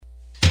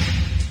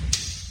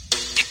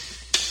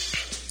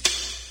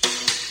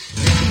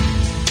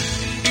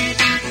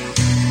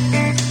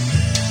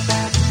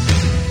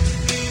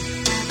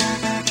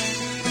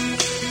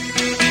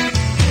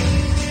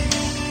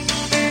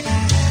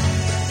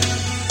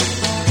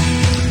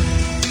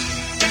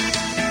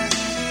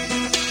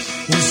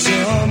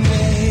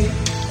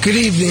Good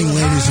evening,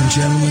 ladies and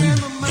gentlemen,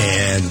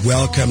 and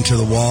welcome to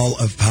the Wall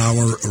of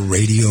Power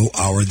Radio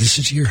Hour. This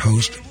is your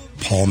host,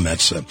 Paul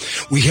Metza.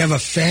 We have a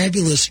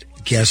fabulous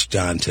guest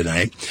on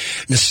tonight.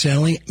 Miss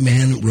Sally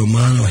Mann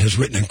Romano has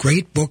written a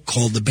great book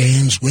called The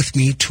Bands With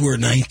Me Tour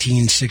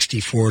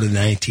 1964 to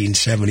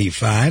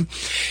 1975.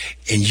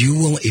 And you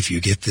will, if you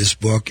get this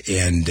book,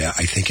 and I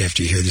think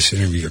after you hear this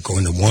interview, you're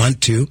going to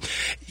want to,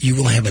 you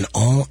will have an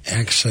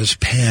all-access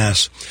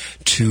pass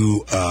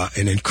to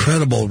an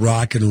incredible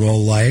rock and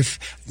roll life,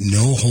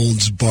 no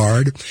holds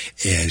barred,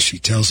 and she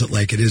tells it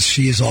like it is.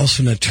 She is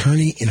also an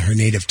attorney in her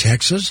native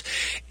Texas,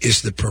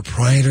 is the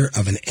proprietor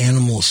of an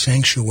animal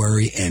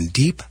sanctuary and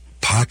deep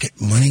pocket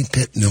money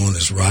pit known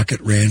as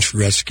Rocket Ranch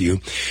Rescue.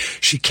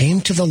 She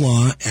came to the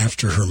law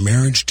after her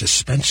marriage to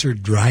Spencer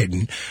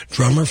Dryden,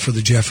 drummer for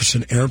the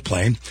Jefferson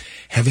Airplane,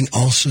 having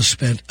also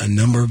spent a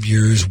number of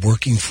years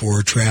working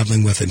for,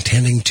 traveling with, and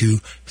tending to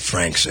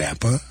Frank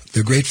Zappa,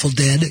 the Grateful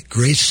Dead,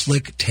 Grace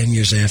Slick 10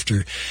 years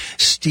after,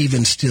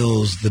 Stephen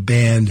Stills, the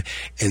band,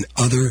 and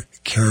other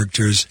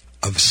characters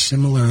of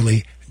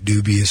similarly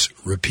dubious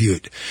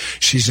repute.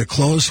 She's a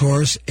clothes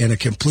horse and a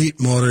complete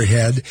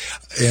motorhead,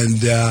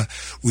 and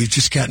we've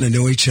just gotten to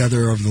know each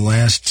other over the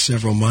last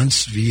several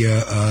months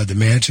via the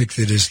magic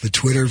that is the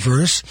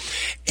Twitterverse.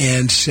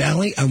 And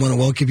Sally, I want to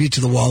welcome you to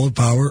the Wall of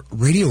Power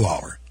Radio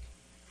Hour.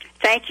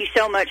 Thank you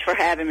so much for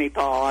having me,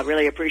 Paul. I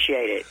really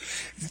appreciate it.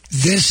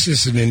 This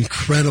is an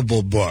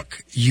incredible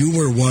book. You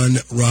were one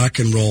rock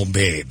and roll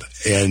babe,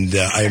 and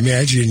I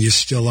imagine you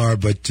still are,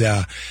 but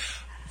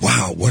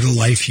wow, what a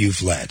life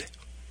you've led.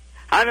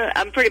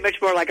 I'm pretty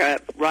much more like a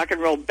rock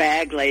and roll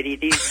bag lady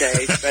these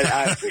days, but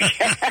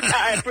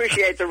I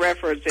appreciate the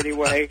reference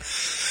anyway.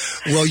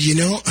 Well, you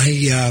know,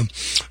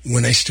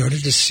 when I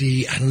started to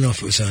see, I don't know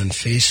if it was on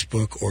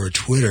Facebook or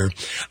Twitter,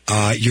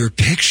 your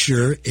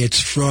picture, it's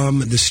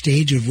from the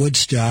stage of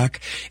Woodstock,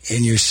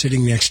 and you're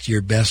sitting next to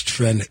your best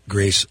friend,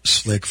 Grace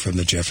Slick, from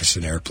the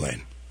Jefferson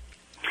Airplane.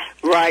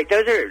 Right.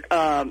 Those are,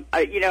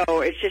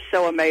 it's just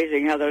so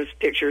amazing how those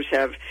pictures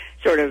have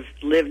sort of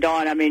lived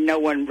on. I mean, no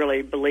one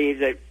really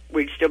believed that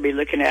we'd still be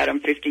looking at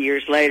them 50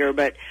 years later,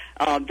 but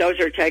those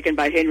are taken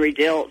by Henry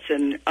Diltz,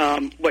 and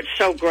what's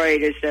so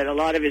great is that a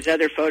lot of his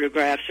other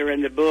photographs are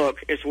in the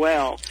book as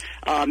well.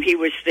 He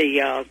was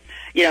the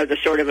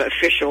sort of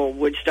official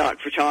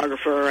Woodstock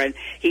photographer, and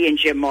he and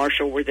Jim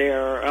Marshall were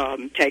there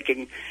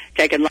taking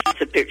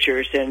lots of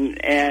pictures, and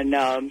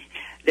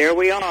there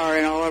we are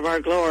in all of our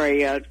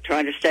glory,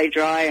 trying to stay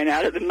dry and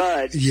out of the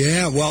mud.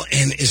 Yeah, well,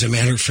 and as a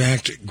matter of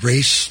fact,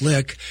 Grace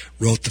Slick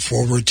wrote the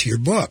foreword to your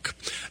book,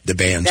 The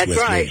Bands With Me.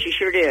 That's right, she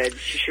sure did.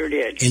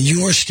 And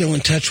you are still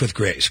in touch with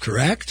Grace,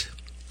 correct?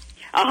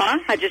 Uh-huh,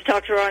 I just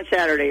talked to her on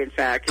Saturday, in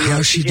fact.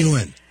 How's she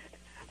doing?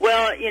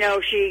 Well,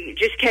 she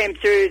just came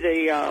through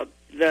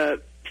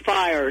the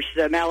fires,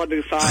 the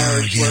Malibu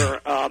fires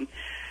were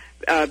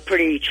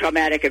pretty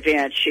traumatic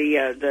event. She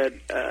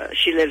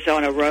lives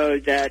on a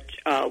road that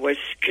was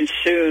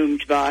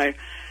consumed by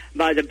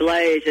the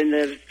blaze, and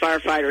the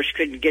firefighters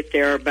couldn't get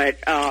there. But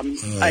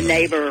a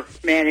neighbor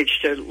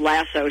managed to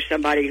lasso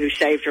somebody who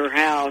saved her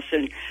house,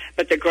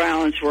 but the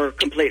grounds were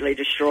completely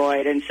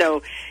destroyed, and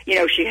so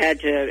she had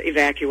to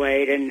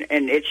evacuate,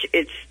 and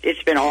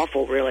it's been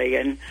awful, really.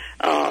 And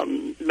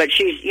but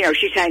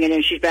she's hanging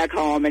in. She's back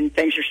home, and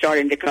things are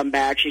starting to come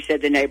back. She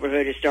said the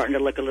neighborhood is starting to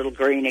look a little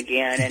green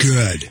again. And,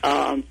 good.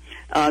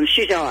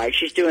 She's all right.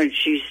 She's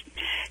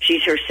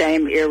her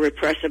same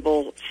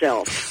irrepressible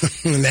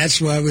self. And that's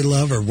why we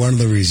love her. One of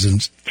the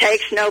reasons.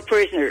 Takes no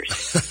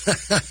prisoners.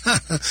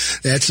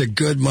 That's a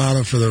good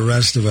motto for the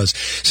rest of us.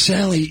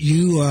 Sally,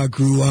 you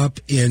grew up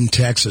in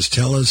Texas.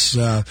 Tell us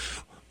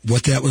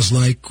what that was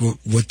like,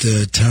 what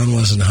the town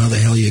was, and how the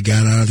hell you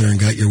got out of there and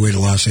got your way to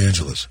Los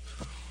Angeles.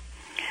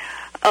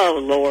 Oh,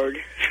 Lord.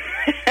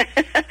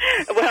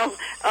 Well,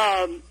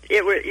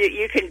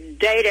 you can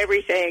date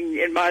everything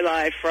in my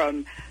life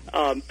from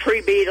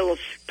pre-Beatles,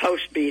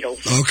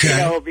 post-Beatles.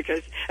 Okay.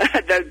 Because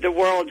the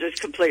world just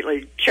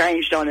completely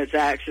changed on its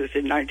axis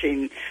in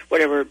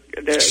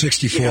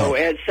 64.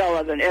 Ed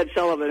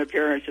Sullivan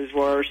appearances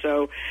were.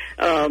 So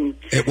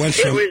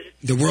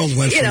the world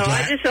went from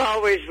black. I just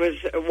always was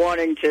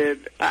wanting to.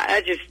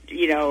 I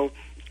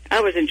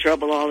was in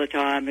trouble all the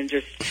time, and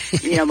just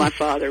my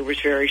father was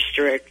very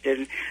strict,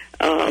 and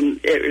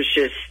it was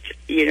just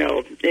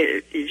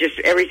just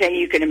everything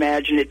you can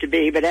imagine it to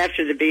be. But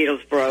after the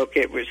Beatles broke,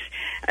 it was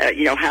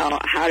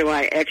how do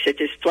I exit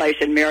this place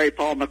and marry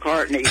Paul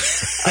McCartney?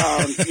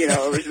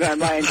 It was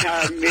my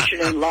entire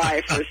mission in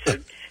life was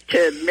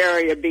to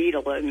marry a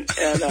Beatle, and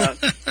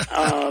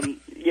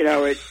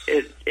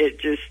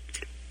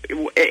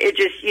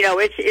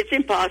it's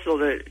impossible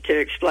to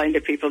explain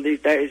to people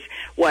these days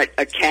what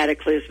a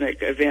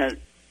cataclysmic event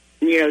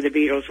the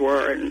Beatles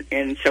were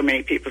in so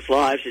many people's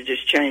lives. It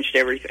just changed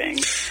everything.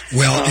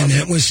 Well, and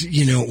that was,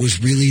 it was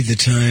really the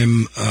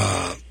time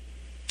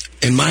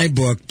In my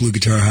book, Blue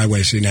Guitar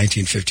Highway, say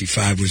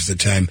 1955 was the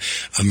time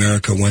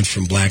America went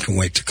from black and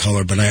white to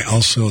color, but I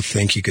also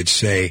think you could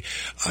say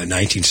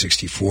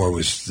 1964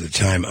 was the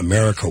time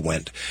America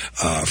went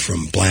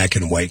from black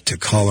and white to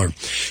color.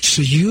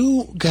 So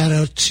you got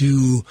out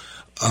to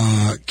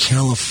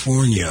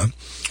California,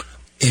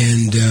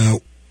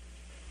 and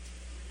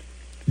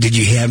did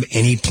you have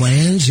any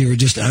plans? You were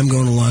just, I'm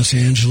going to Los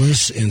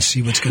Angeles and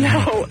see what's going to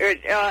happen. No,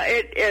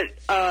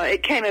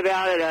 it came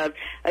about at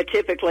a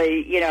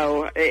typically, these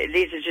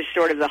are just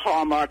sort of the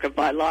hallmark of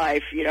my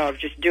life, of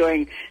just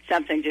doing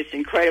something just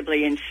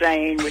incredibly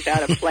insane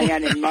without a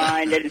plan in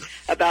mind, and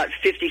about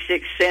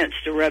 56 cents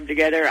to rub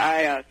together.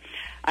 I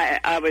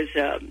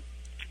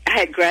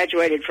had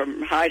graduated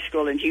from high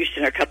school in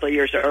Houston a couple of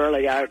years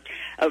early.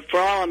 For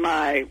all of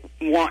my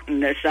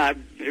wantonness,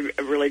 I'm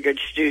a really good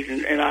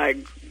student, and I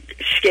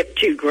skipped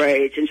 2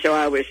 grades, and so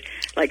I was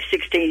like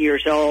 16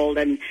 years old,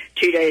 and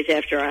 2 days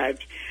after I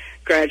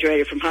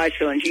graduated from high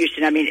school in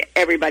Houston,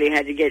 everybody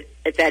had to get,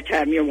 at that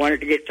time,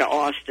 wanted to get to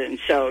Austin,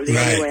 so the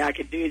only way I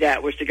could do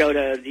that was to go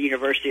to the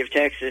University of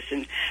Texas,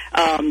 and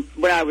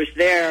when I was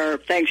there,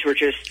 things were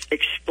just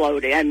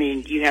exploding.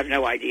 You have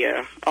no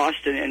idea.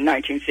 Austin in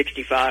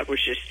 1965 was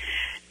just,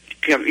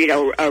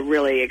 a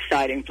really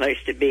exciting place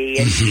to be,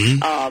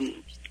 and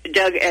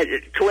Doug,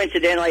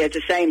 coincidentally, at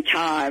the same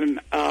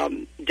time,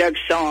 Doug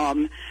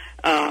Sahm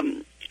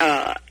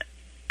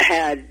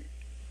had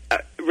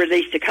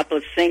released a couple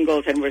of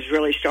singles and was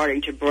really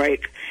starting to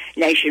break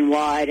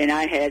nationwide. And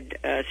I had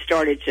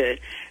started to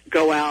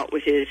go out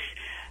with his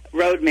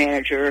road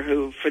manager,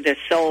 who, for the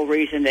sole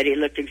reason that he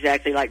looked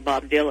exactly like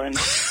Bob Dylan,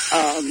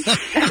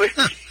 that was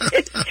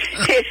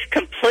his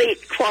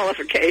complete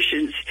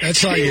qualifications.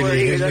 That's all you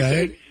needed,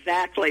 right?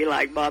 Exactly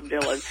like Bob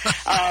Dylan.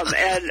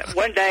 And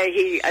one day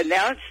he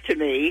announced to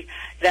me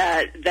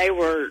that they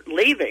were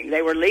leaving.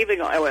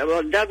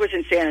 Well, Doug was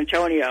in San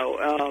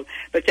Antonio,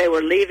 but they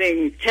were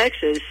leaving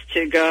Texas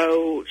to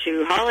go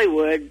to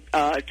Hollywood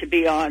to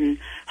be on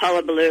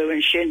Hullabaloo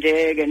and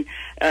Shindig and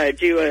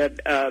do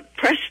a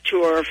press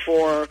tour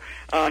for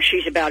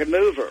She's About to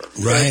Move Her.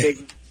 Right. A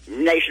big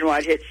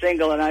nationwide hit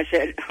single, and I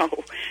said,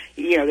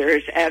 there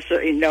is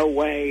absolutely no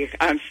way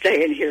I'm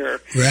staying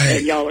here,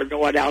 and y'all are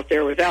going out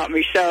there without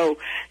me. So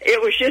it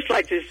was just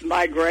like this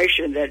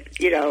migration that,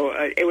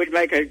 it would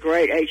make a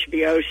great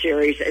HBO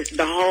series. It's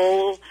the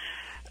whole,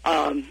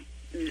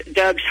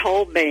 Doug's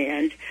whole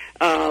band,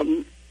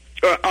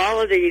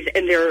 all of these,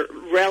 and their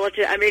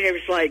relatives. It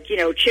was like,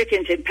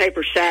 chickens in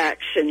paper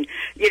sacks and,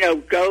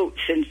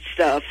 goats and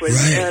stuff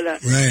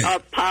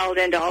piled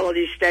into all of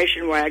these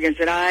station wagons.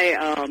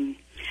 And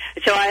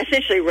so I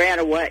essentially ran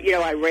away.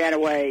 I ran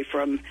away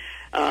from,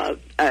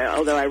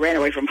 although I ran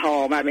away from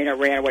home, I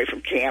ran away from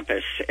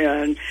campus.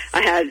 And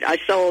I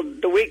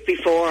sold, the week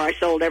before, I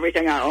sold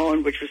everything I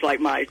owned, which was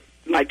like my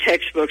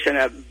textbooks and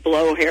a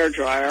blow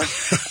hairdryer,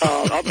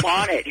 a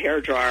bonnet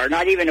hairdryer,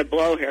 not even a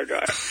blow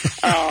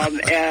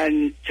hairdryer,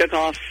 and took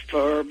off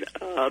for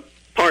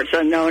parts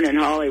unknown in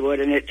Hollywood,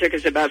 and it took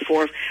us about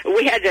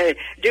we had to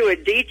do a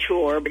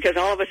detour because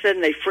all of a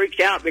sudden they freaked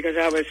out because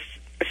I was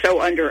so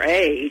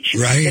underage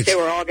that they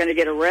were all going to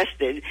get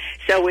arrested.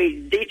 So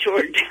we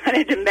detoured down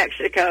into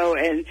Mexico,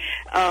 and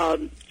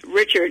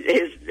Richard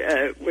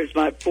was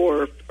my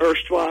poor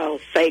erstwhile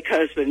fake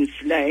husband's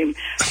name.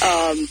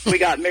 We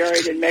got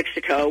married in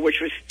Mexico,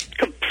 which was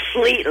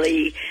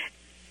completely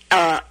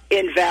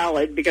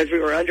invalid because we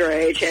were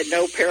underage, had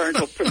no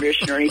parental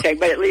permission or anything,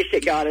 but at least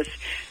it got us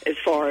as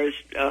far as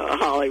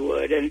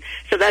Hollywood. And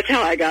so that's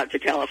how I got to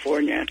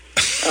California.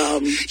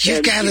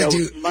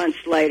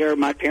 Months later,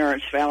 my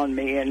parents found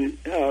me, and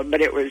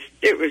but it was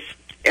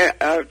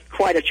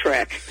quite a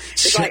trek.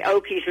 It's like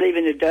Okies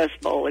leaving the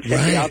Dust Bowl,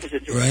 except the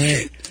opposite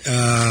direction.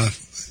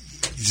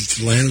 It's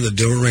the land of the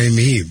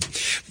do-re-mi.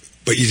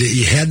 But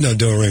you had no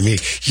do-re-mi.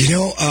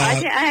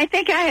 I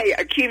think I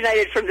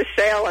accumulated from the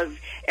sale of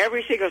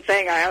every single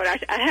thing I own.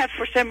 I have,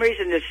 for some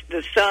reason,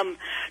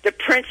 the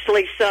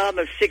princely sum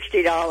of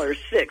 $60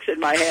 sticks in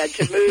my head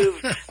to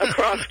move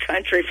across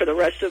country for the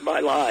rest of my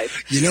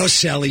life.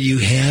 Sally, you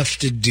have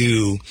to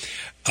do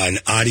an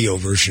audio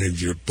version of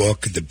your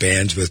book, The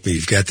Band's With Me.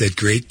 You've got that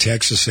great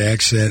Texas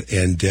accent,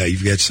 and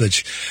you've got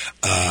such...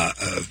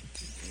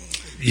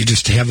 you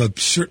just have a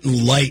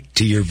certain light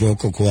to your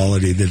vocal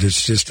quality that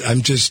it's just,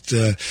 I'm just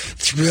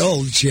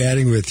thrilled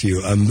chatting with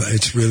you.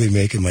 It's really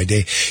making my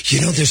day.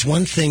 There's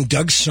one thing,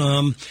 Doug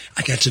Sahm,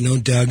 I got to know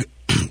Doug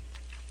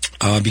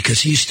because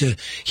he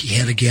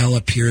had a gal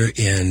up here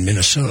in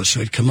Minnesota,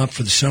 so he'd come up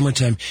for the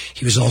summertime.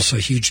 He was also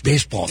a huge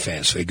baseball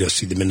fan, so he'd go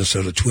see the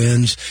Minnesota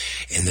Twins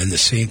and then the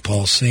St.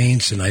 Paul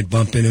Saints, and I'd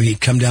bump into him.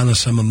 He'd come down to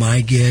some of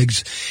my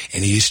gigs,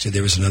 and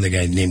there was another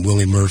guy named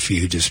Willie Murphy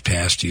who just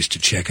passed. He used to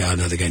check out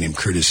another guy named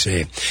Curtis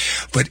A.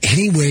 But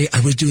anyway,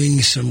 I was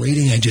doing some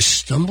reading. I just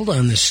stumbled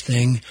on this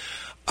thing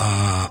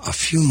a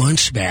few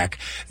months back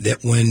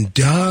that when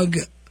Doug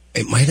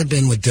it might have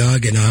been with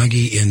Doug and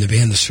Augie in the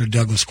band, the Sir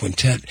Douglas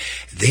Quintet.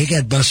 They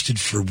got busted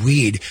for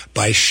weed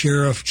by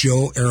Sheriff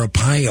Joe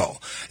Arpaio.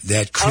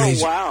 That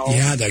crazy,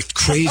 that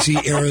crazy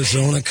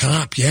Arizona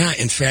cop. Yeah,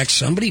 in fact,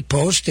 somebody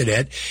posted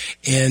it,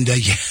 and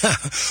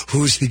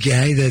who's the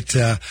guy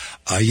that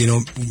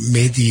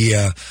made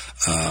the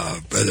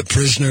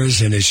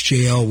prisoners in his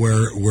jail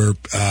wear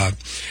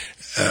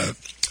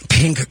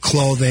pink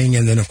clothing,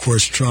 and then of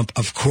course Trump,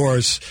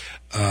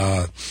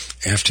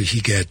 after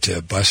he got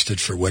busted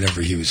for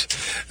whatever he was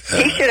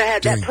he should have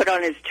had that put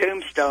on his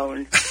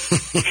tombstone.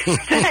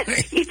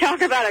 You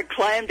talk about a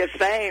claim to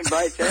fame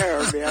right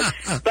there, man.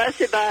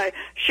 Busted by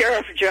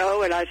Sheriff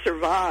Joe and I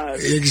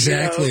survived.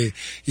 Exactly.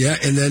 Yeah,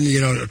 and then,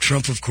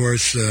 Trump, of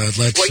course,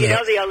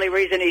 the only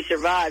reason he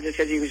survived is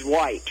because he was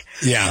white.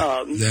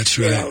 Yeah, that's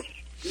right.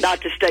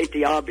 Not to state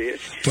the obvious.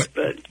 But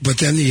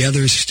then the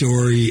other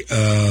story,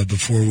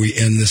 before we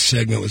end this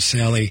segment with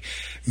Sally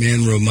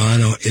Mann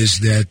Romano,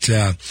 is that,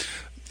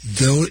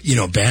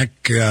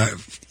 back,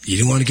 you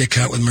didn't want to get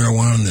caught with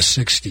marijuana in the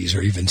 60s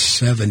or even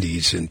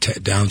 70s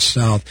down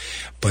south.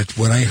 But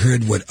what I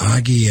heard what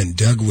Augie and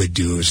Doug would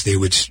do is they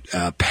would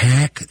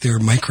pack their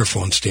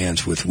microphone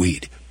stands with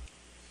weed.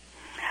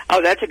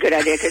 Oh, that's a good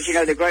idea, because,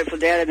 the Grateful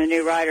Dead and the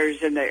New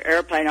Riders and the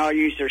Airplane all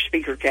use their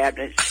speaker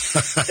cabinets.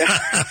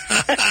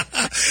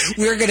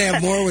 We're going to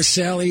have more with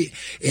Sally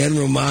Ann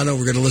Romano.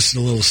 We're going to listen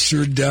to a little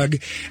Sir Doug,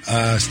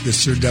 the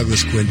Sir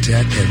Douglas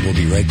Quintet, and we'll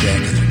be right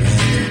back in the Wall of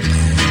Power.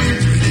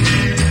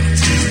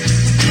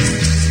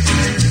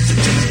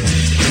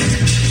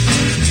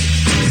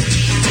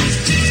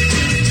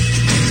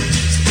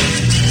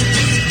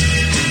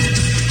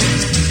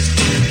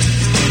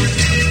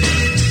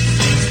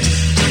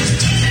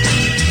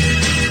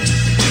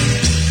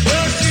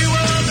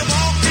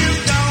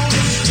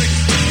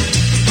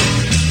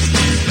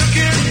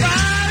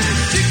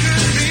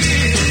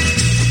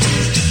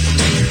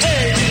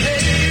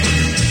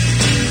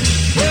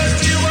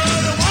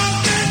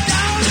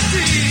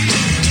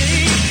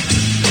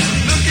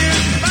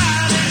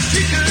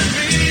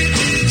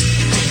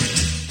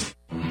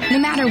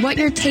 What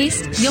your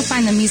taste, you'll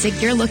find the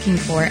music you're looking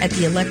for at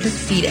the Electric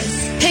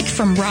Fetus. Pick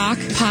from rock,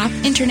 pop,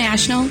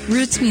 international,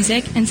 roots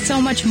music, and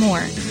so much more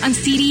on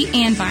CD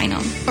and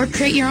vinyl. Or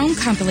create your own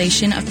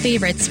compilation of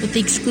favorites with the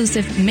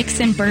exclusive Mix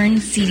and Burn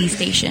CD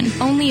station,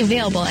 only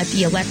available at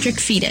the Electric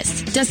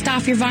Fetus. Dust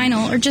off your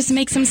vinyl or just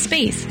make some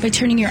space by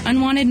turning your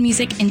unwanted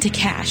music into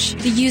cash.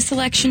 The used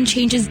selection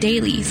changes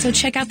daily, so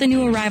check out the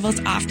new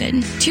arrivals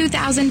often.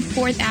 2000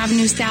 4th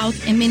Avenue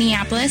South in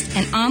Minneapolis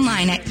and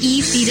online at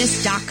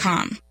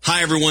efetus.com.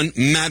 Hi, everyone.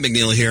 Matt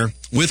McNeil here.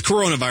 With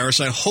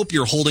coronavirus, I hope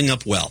you're holding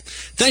up well.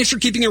 Thanks for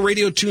keeping your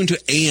radio tuned to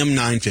AM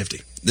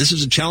 950. This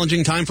is a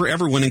challenging time for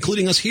everyone,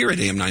 including us here at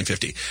AM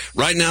 950.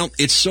 Right now,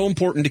 it's so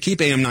important to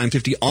keep AM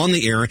 950 on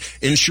the air,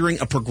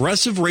 ensuring a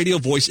progressive radio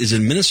voice is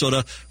in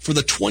Minnesota for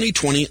the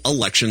 2020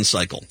 election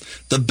cycle.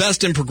 The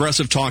best in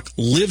progressive talk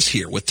lives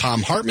here with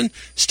Tom Hartman,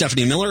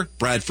 Stephanie Miller,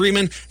 Brad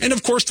Freeman, and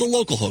of course the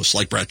local hosts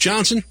like Brett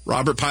Johnson,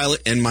 Robert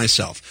Pilot, and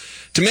myself.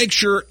 To make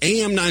sure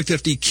AM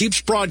 950 keeps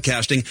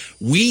broadcasting,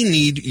 we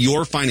need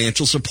your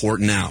financial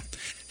support now.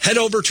 Head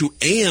over to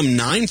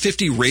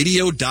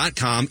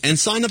am950radio.com and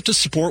sign up to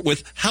support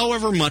with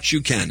however much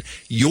you can.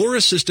 Your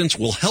assistance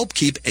will help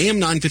keep AM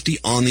 950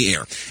 on the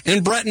air.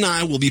 And Brett and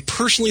I will be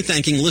personally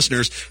thanking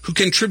listeners who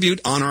contribute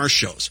on our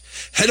shows.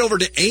 Head over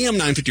to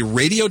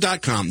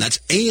am950radio.com. That's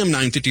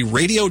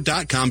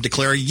am950radio.com.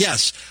 Declare,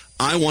 yes,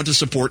 I want to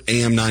support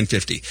AM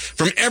 950.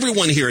 From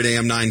everyone here at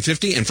AM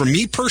 950 and from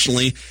me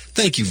personally,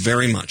 thank you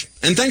very much.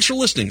 And thanks for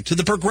listening to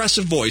the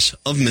progressive voice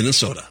of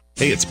Minnesota.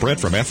 Hey, it's Brett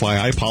from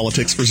FYI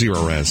Politics for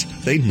Zerorez.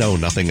 They know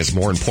nothing is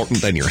more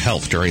important than your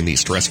health during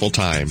these stressful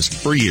times.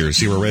 For years,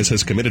 Zerorez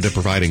has committed to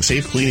providing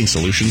safe cleaning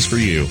solutions for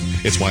you.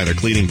 It's why their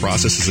cleaning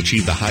process has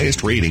achieved the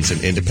highest ratings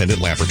in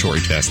independent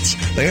laboratory tests.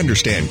 They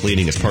understand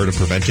cleaning is part of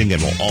preventing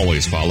and will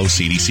always follow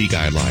CDC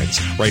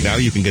guidelines. Right now,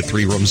 you can get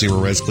 3-room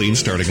Zerorez clean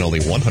starting at only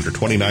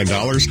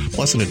 $129,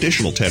 plus an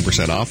additional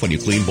 10% off when you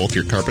clean both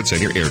your carpets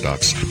and your air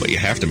ducts. But you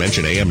have to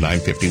mention AM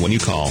 950 when you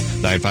call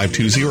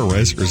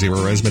 952-ZEROREZ or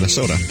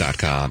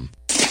ZerorezMinnesota.com.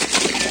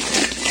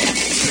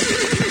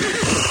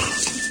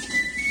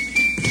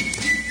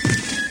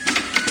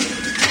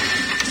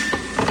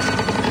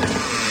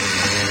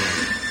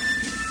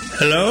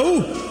 Hello?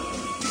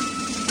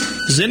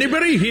 Is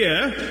anybody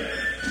here?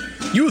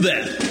 You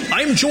there.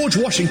 I'm George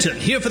Washington,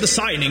 here for the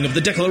signing of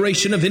the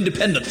Declaration of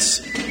Independence.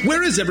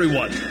 Where is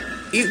everyone?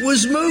 It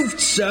was moved,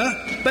 sir.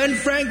 Ben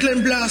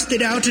Franklin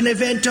blasted out an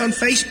event on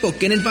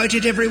Facebook and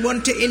invited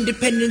everyone to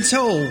Independence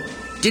Hall.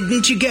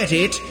 Didn't you get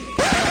it?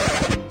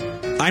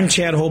 I'm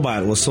Chad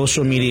Hobart with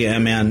Social Media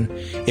MN.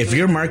 If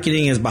your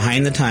marketing is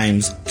behind the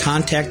times,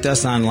 contact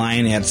us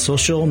online at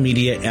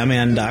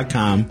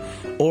socialmediamn.com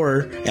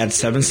or at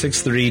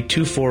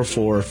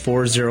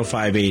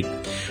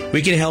 763-244-4058.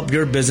 We can help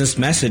your business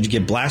message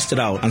get blasted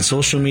out on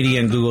social media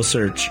and Google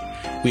search.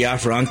 We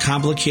offer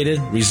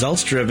uncomplicated,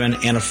 results-driven,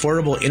 and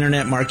affordable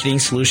internet marketing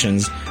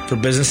solutions for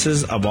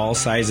businesses of all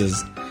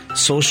sizes.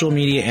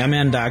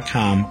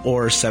 Socialmediamn.com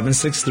or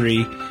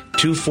 763-244-4058.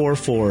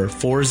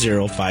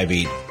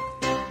 244-4058.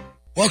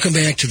 Welcome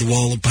back to the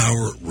Wall of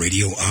Power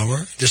Radio Hour.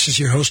 This is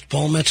your host,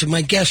 Paul Metz, and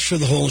my guest for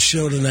the whole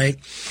show tonight,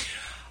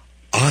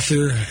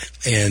 author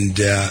and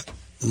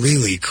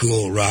really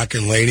cool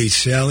rockin' lady,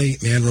 Sally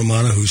Mann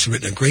Romano, who's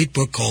written a great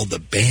book called The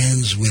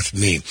Bands With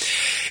Me.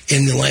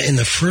 In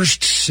the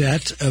first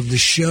set of the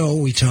show,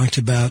 we talked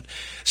about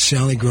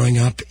Sally growing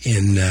up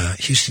in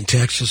Houston,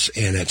 Texas,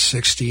 and at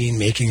 16,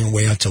 making her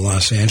way out to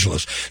Los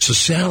Angeles. So,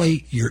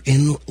 Sally, you're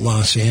in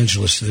Los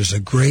Angeles. There's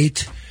a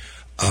great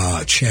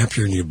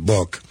chapter in your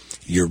book.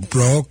 You're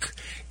broke,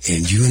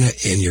 and you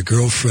and your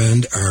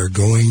girlfriend are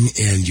going,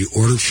 and you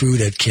order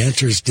food at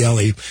Cantor's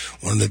Deli,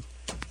 one of the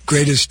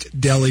greatest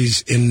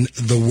delis in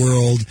the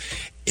world,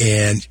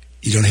 and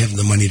you don't have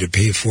the money to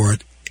pay for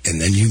it, and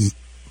then you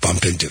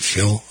bump into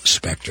Phil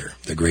Spector,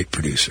 the great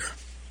producer.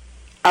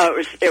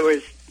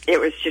 It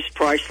was just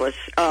priceless.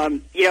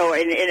 And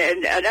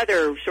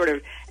another sort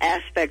of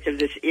aspect of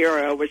this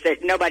era was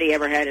that nobody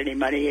ever had any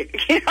money.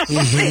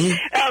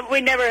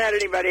 We never had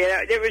any money.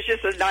 It was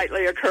just a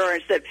nightly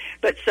occurrence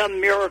but some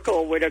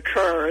miracle would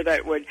occur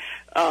that would,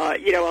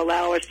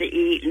 allow us to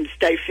eat and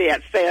stay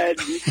fed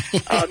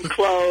and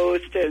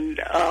clothed.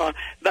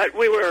 But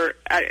we were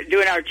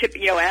doing our tip,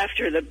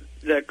 after the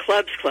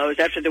clubs closed,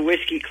 after the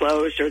whiskey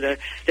closed or the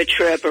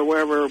Trip or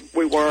wherever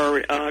we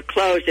were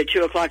closed at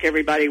 2:00,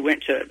 everybody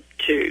went to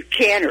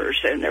Cantor's,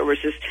 and there was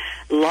this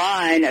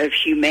line of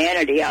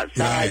humanity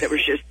outside that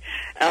was just,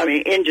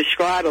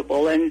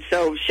 indescribable. And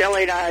so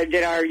Shelley and I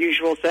did our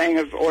usual thing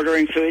of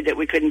ordering food that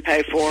we couldn't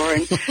pay for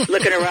and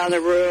looking around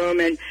the room.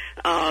 And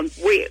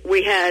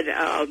we had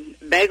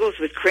bagels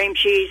with cream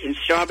cheese and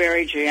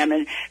strawberry jam.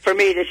 And for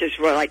me, this is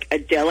like a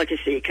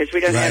delicacy because we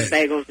don't have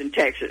bagels in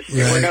Texas.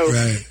 There were no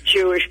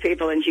Jewish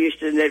people in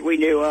Houston that we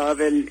knew of.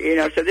 And,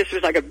 so this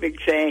was like a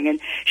big thing. And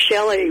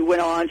Shelley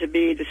went on to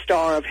be the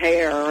star of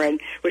Hair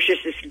and was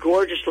just this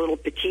gorgeous little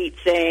petite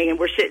thing. And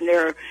we're sitting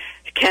there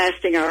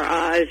casting our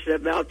eyes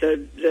about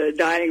the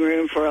dining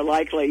room for a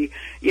likely,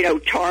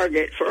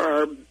 target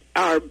for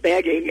our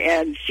begging,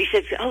 and she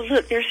said, "Oh,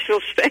 look, there's Phil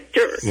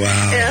Spector."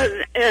 Wow!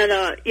 And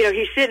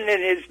he's sitting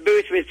in his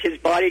booth with his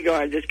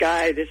bodyguard, this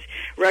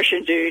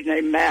Russian dude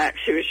named Max,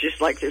 who is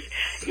just like this,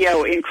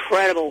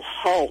 incredible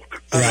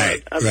Hulk of a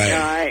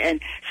guy.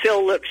 And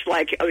Phil looks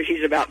like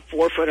he's about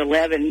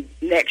 4'11"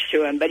 next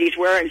to him, but he's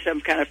wearing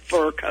some kind of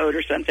fur coat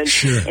or something.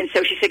 Sure. And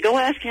so she said, "Go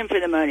ask him for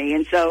the money."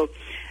 And so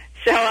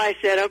I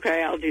said,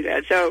 "Okay, I'll do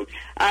that." So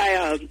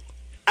I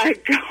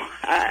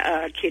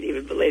can't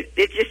even believe it.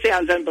 It just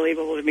sounds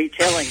unbelievable to me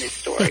telling this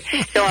story.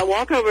 So I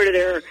walk over to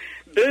their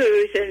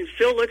booth, and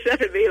Phil looks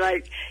up at me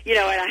like, and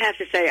I have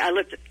to say, I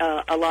looked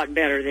a lot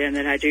better then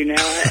than I do now.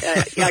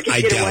 I could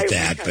get away with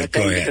that kind of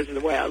thing because of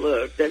the way I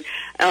looked. And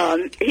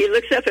he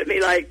looks up at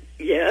me like,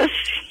 yes.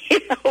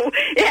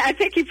 I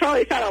think he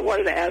probably thought I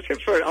wanted to ask him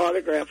for an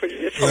autograph, which is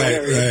just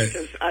hilarious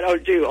because I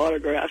don't do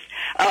autographs.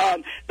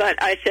 But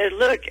I said,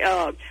 look,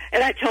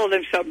 and I told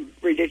him some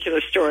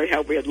ridiculous story,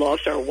 how we had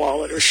lost our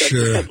wallet or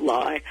something,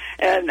 lie.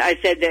 And I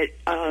said that,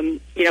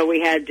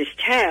 we had this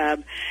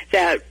tab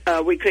that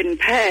we couldn't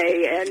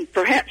pay, and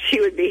perhaps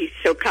he would be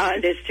so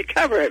kind as to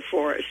cover it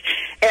for us.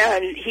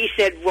 And he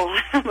said, well,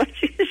 how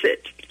much is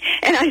it?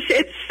 And I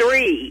said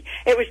 3.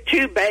 It was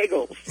 2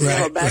 bagels.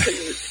 Back in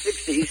the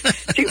 60s,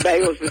 2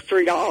 bagels was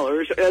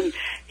 $3. And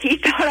he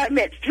thought I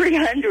meant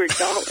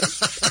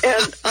 $300.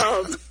 And,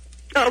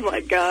 oh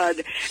my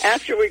God.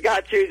 After we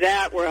got through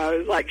that, where I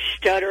was like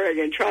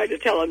stuttering and trying to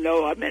tell him,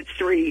 no, I meant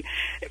 3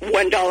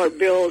 $1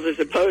 bills as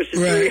opposed to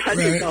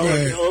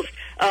 $300 bills.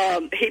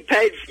 He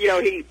paid, he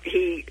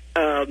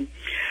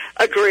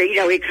agreed,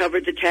 he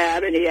covered the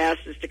tab, and he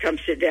asked us to come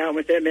sit down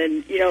with him.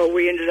 And,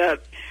 we ended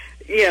up,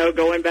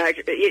 going back,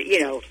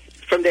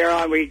 from there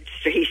on,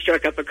 he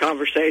struck up a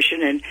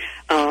conversation,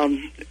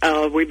 and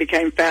we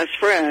became fast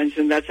friends,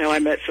 and that's how I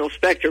met Phil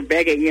Spector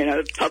begging in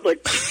a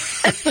public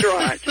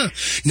restaurant.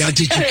 Now,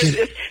 did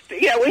you get...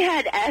 we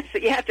had,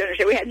 you have to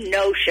understand, we had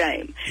no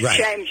shame.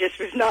 Shame just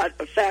was not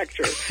a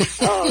factor.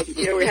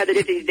 We had to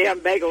get these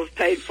damn bagels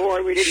paid for,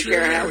 and we didn't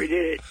care how we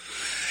did it.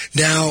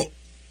 Now...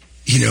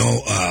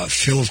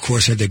 Phil, of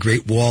course, had the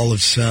great wall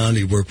of sound.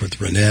 He worked with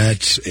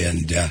Renette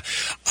and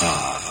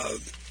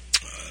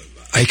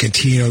Ike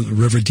Antino,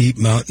 River Deep,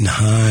 Mountain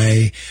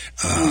High.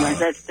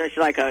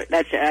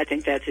 I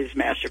think that's his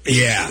masterpiece.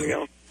 Yeah. For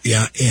real.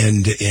 Yeah,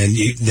 and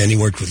then he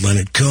worked with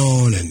Leonard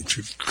Cohen and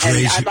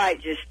crazy. And I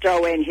might just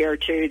throw in here,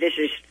 too, this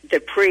is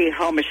the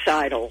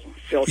pre-homicidal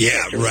Phil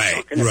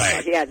Spector.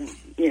 Right. He hadn't,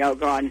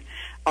 gone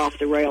off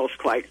the rails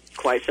quite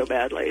so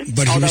badly.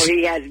 But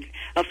he had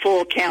a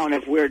full count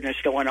of weirdness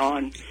going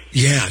on.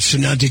 Yeah, so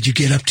now did you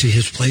get up to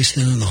his place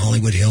then in the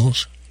Hollywood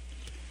Hills?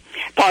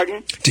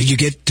 Pardon? Did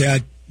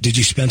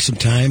you spend some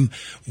time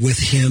with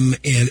him?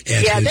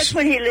 That's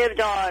when he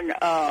lived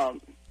on,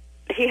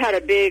 he had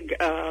a big,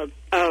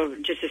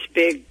 just this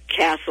big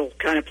castle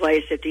kind of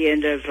place at the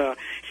end of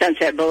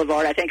Sunset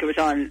Boulevard. I think it was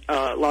on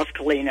Las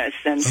Colinas.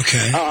 And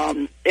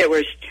it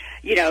was,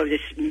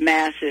 this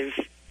massive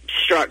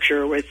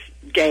structure with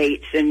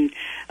Gates and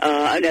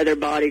another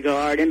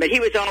bodyguard, but he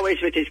was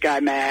always with his guy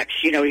Max.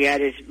 He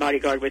had his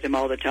bodyguard with him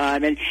all the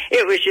time, and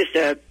it was just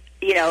at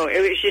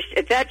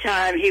that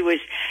time he was,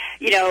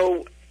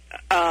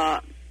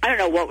 I don't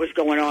know what was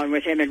going on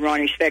with him and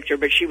Ronnie Spector,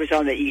 but she was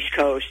on the East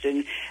Coast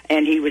and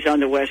he was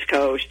on the West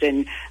Coast,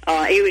 and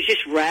he was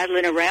just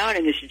rattling around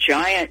in this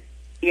giant,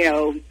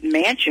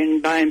 mansion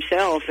by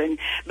himself.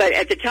 But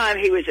at the time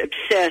he was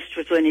obsessed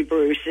with Lenny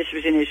Bruce. This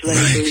was in his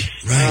Lenny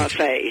Bruce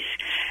phase,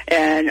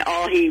 and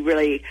all he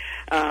really,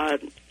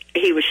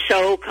 he was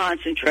so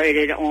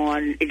concentrated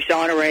on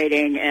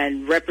exonerating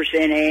and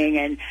representing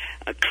and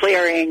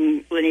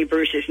clearing Lenny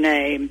Bruce's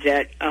name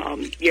that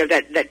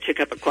that took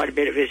up quite a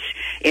bit of his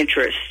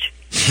interest.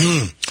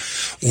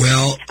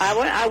 Well,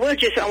 I want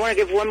to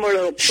give one more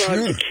little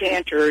plug to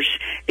Cantor's,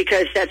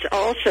 because that's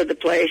also the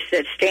place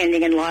that's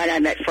standing in line. I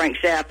met Frank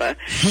Zappa,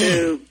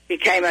 who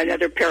became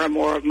another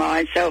paramour of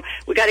mine. So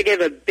we got to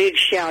give a big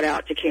shout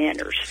out to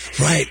Cantor's.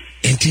 Right.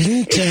 And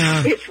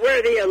it's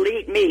where the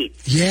elite meet.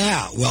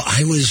 Yeah. Well,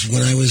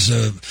 when I was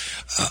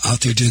out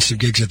there doing some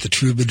gigs at the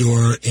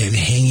Troubadour and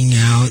hanging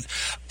out,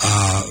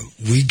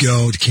 we'd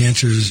go to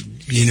Cantor's,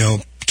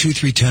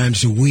 2-3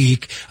 times a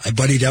week. I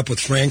buddied up with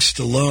Frank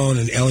Stallone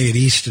and Elliot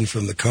Easton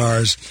from the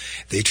Cars.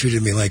 They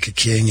treated me like a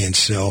king, and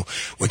so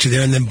went to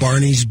there. And then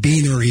Barney's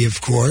Beanery,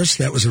 of course,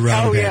 that was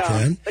around back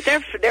then. But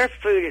their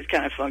food is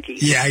kind of funky.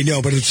 Yeah, I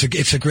know, but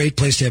it's a great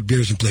place to have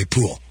beers and play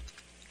pool.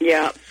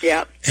 Yeah.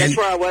 That's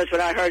where I was when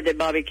I heard that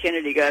Bobby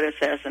Kennedy got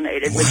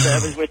assassinated. Wow. I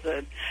was with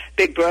the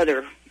Big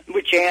Brother,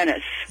 with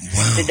Janice,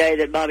 the day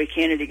that Bobby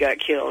Kennedy got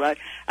killed. I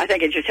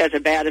think it just has a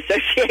bad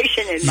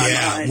association in my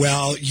mind. Yeah,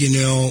 well,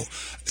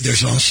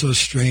 there's also a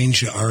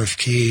strange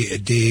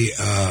RFK day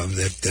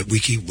that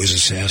Wiki was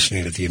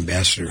assassinated at the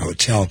Ambassador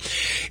Hotel.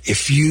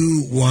 If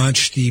you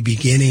watch the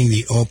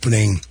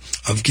opening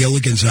of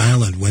Gilligan's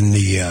Island, when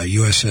the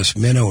USS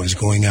Minnow is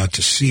going out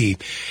to sea,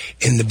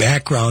 in the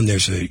background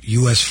there's a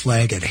U.S.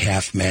 flag at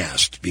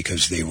half-mast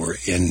because they were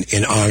in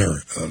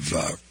honor of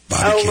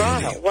Bobby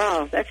Kennedy.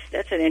 Wow.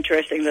 That's an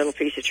interesting little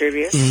piece of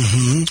trivia.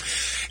 Mm-hmm.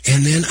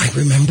 And then I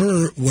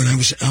remember when I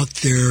was out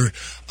there,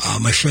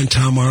 my friend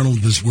Tom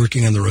Arnold was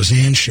working on the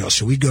Roseanne show,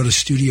 so we'd go to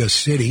Studio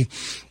City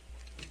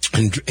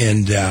and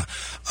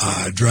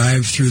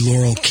drive through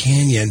Laurel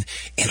Canyon,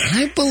 and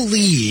I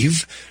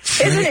believe...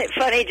 Isn't it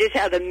funny just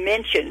how the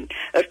mention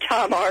of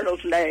Tom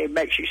Arnold's name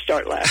makes you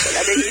start laughing?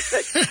 I mean, he's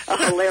such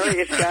a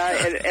hilarious guy,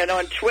 and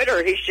on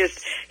Twitter, he's just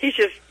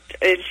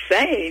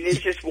insane. It's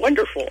just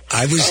wonderful.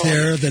 I was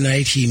there the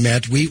night he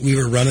met. We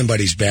were running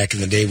buddies back in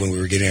the day when we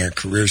were getting our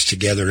careers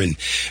together in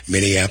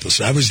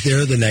Minneapolis. I was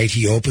there the night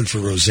he opened for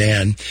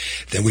Roseanne.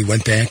 Then we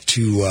went back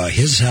to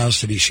his house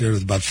that he shared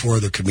with about 4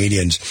 other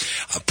comedians,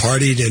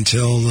 partied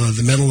until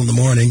the middle of the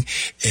morning,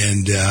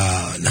 and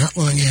not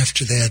long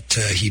after that,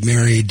 he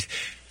married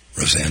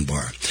Roseanne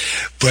Barr.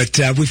 But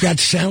we've got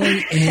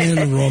Sally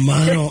Ann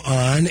Romano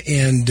on,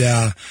 and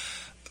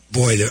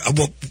boy,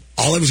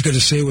 all I was going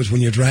to say was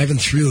when you're driving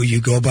through,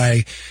 you go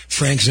by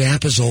Frank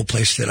Zappa's old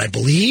place that I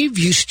believe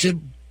used to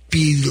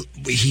be,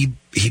 he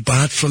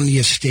bought from the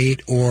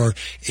estate or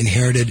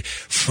inherited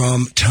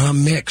from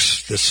Tom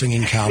Mix, the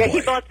singing cowboy. Yeah, he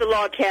bought the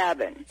Log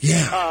Cabin.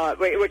 Yeah.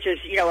 Which is,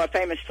 a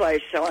famous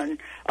place on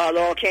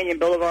Laurel Canyon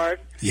Boulevard.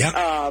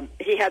 Yeah.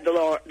 He had the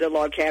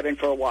Log Cabin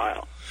for a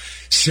while.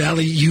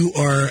 Sally, you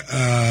are,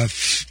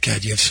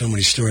 God, you have so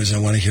many stories. I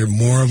want to hear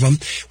more of them.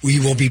 We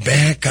will be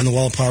back on the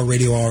Wall of Power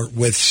Radio Hour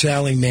with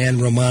Sally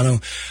Mann Romano.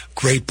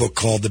 Great book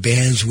called The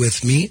Band's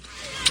With Me.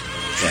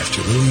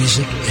 After a little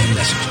music and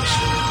messages.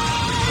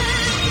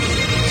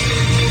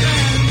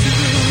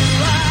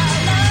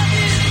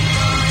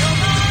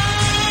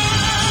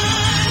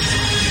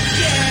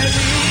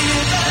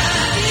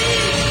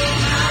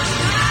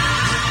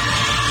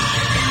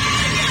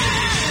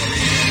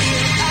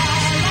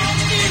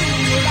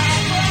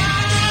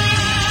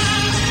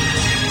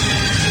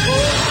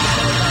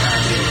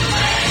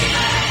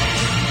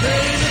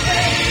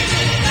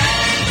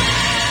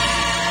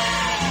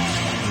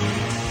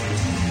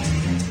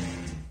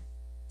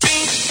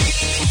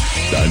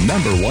 The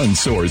number one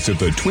source of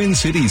the Twin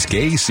Cities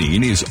gay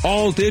scene is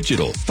all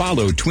digital.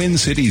 Follow Twin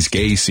Cities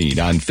Gay Scene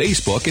on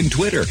Facebook and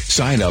Twitter.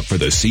 Sign up for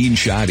the Scene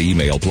Shot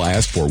email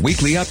blast for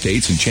weekly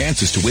updates and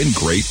chances to win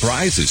great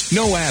prizes.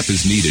 No app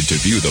is needed to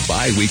view the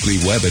bi-weekly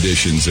web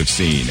editions of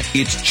Scene.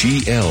 It's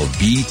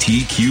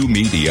GLBTQ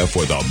media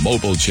for the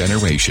mobile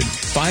generation.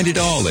 Find it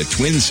all at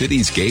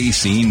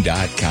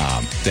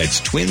TwinCitiesGayScene.com.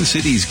 That's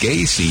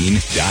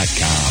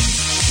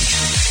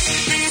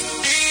TwinCitiesGayScene.com.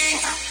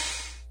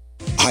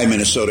 Hi,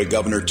 Minnesota.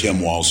 Governor Tim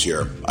Walz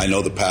here. I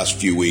know the past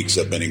few weeks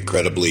have been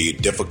incredibly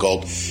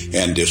difficult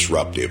and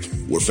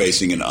disruptive. We're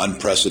facing an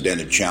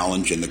unprecedented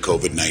challenge in the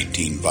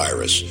COVID-19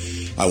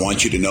 virus. I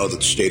want you to know that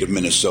the state of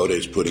Minnesota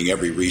is putting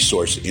every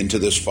resource into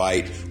this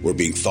fight. We're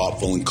being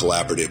thoughtful and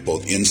collaborative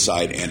both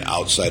inside and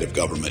outside of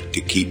government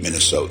to keep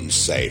Minnesotans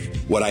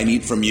safe. What I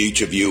need from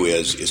each of you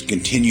is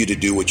continue to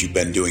do what you've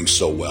been doing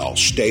so well.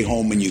 Stay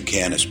home when you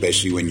can,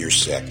 especially when you're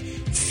sick.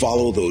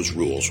 Follow those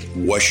rules.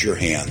 Wash your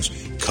hands.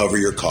 Cover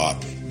your cough.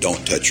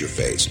 don't touch your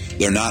face.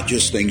 They're not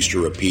just things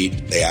to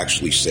repeat, they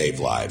actually save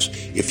lives.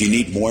 If you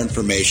need more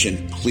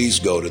information, please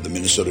go to the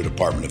Minnesota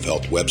Department of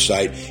Health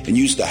website and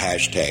use the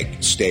hashtag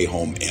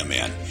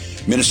StayHomeMN.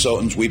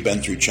 Minnesotans, we've been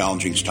through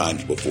challenging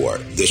times before.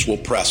 This will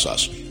press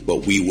us,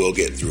 but we will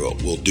get through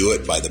it. We'll do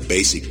it by the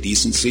basic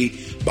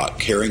decency about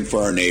caring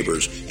for our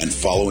neighbors and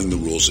following the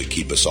rules that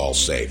keep us all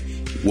safe.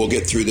 We'll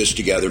get through this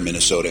together,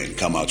 Minnesota, and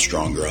come out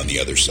stronger on the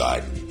other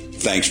side.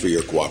 Thanks for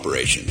your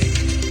cooperation.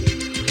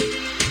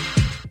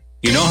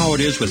 You know how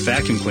it is with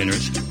vacuum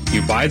cleaners.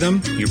 You buy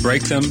them, you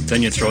break them,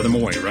 then you throw them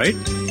away, right?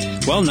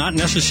 Well, not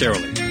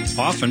necessarily.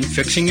 Often,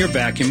 fixing your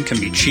vacuum can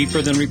be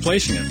cheaper than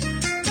replacing it.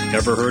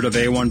 Ever heard of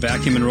A1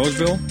 Vacuum in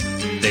Roseville?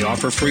 They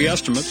offer free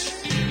estimates.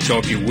 So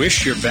if you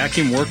wish your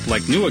vacuum worked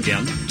like new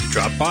again,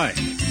 drop by.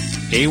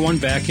 A1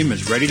 Vacuum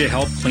is ready to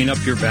help clean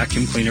up your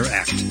vacuum cleaner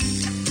act.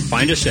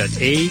 Find us at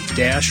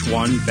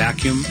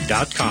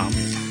a-1vacuum.com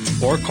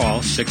or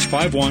call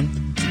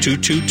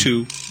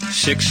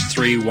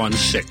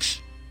 651-222-6316.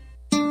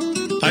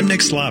 I'm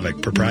Nick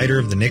Slavic, proprietor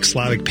of the Nick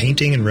Slavic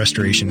Painting and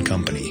Restoration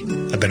Company.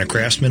 I've been a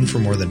craftsman for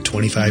more than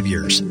 25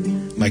 years.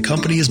 My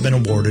company has been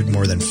awarded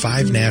more than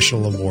 5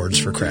 national awards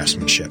for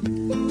craftsmanship.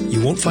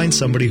 You won't find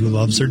somebody who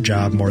loves their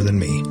job more than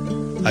me.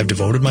 I've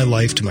devoted my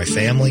life to my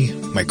family,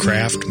 my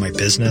craft, my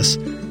business,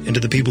 and to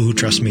the people who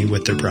trust me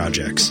with their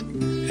projects.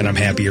 And I'm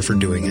happier for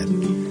doing it.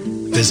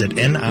 Visit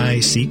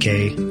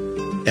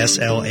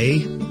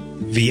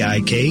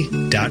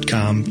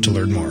NICKSLAVIK.com to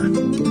learn more.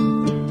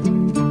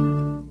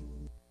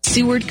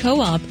 Seward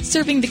Co-op,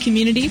 serving the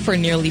community for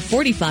nearly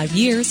 45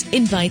 years,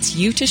 invites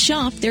you to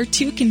shop their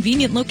 2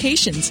 convenient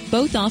locations,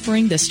 both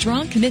offering the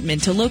strong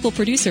commitment to local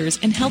producers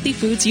and healthy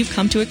foods you've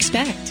come to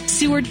expect.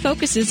 Seward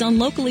focuses on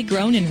locally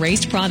grown and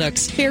raised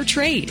products, fair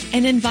trade,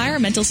 and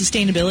environmental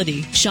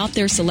sustainability. Shop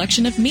their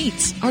selection of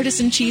meats,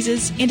 artisan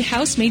cheeses, and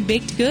house-made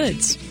baked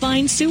goods.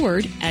 Find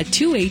Seward at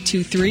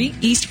 2823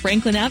 East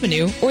Franklin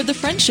Avenue or the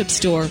Friendship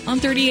Store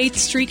on 38th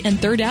Street and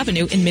 3rd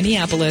Avenue in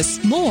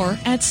Minneapolis. More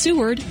at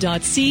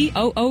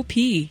seward.coop.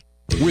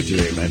 With your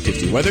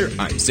 8950 weather,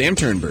 I'm Sam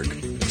Turnberg.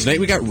 Tonight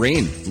we got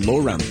rain,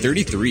 low around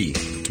 33.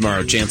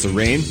 Tomorrow, chance of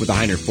rain with a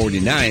high near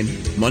 49.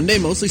 Monday,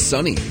 mostly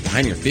sunny with a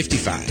high near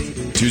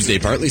 55. Tuesday,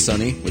 partly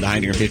sunny with a high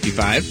near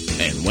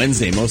 55. And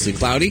Wednesday, mostly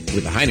cloudy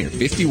with a high near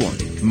 51.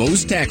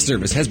 Moe's Tax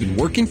Service has been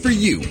working for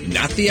you,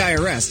 not the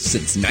IRS,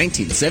 since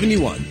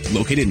 1971.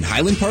 Located in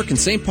Highland Park in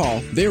St.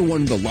 Paul, they're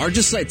one of the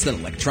largest sites that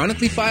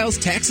electronically files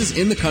taxes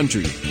in the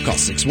country. Call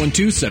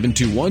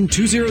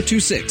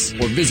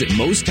 612-721-2026 or visit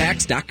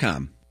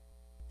moestax.com.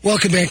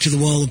 Welcome back to the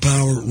Wall of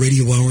Power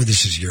Radio Hour.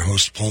 This is your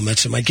host, Paul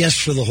Metz. My guest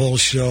for the whole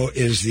show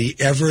is the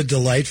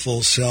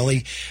ever-delightful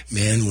Sally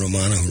Mann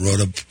Romano, who wrote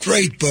a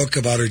great book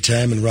about her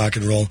time in rock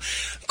and roll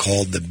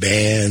called The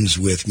Bands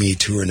With Me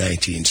Tour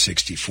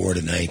 1964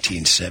 to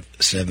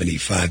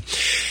 1975.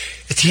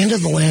 At the end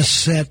of the last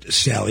set,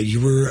 Sally,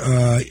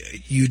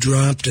 you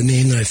dropped a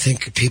name that I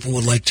think people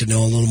would like to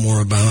know a little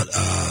more about,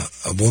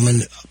 a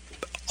woman,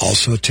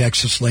 also a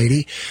Texas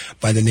lady,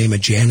 by the name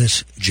of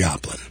Janis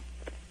Joplin.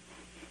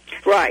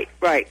 Right.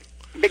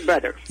 Big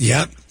Brother.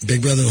 Yeah,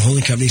 Big Brother and the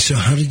Holding Company. So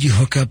how did you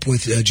hook up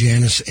with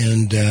Janis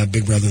and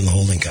Big Brother and the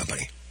Holding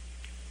Company?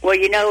 Well,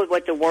 you know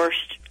what the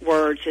worst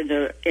words in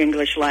the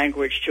English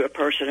language to a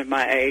person of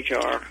my age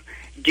are?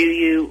 Do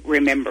you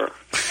remember?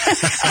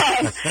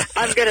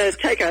 I'm going to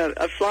take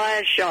a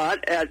flying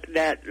shot at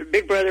that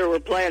Big Brother were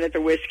playing at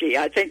the Whiskey.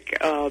 I think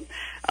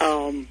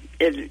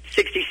in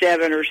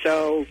 67 or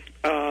so,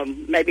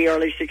 maybe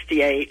early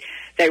 68,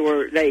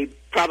 they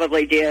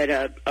probably did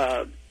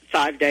a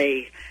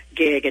 5-day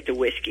gig at the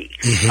Whiskey.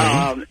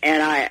 Mm-hmm.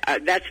 And I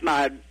that's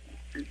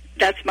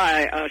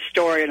my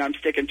story, and I'm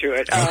sticking to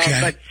it.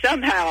 Okay. But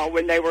somehow,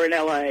 when they were in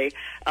L.A.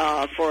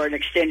 For an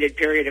extended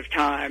period of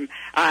time,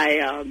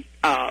 I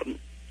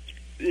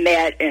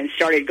met and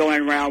started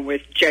going around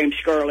with James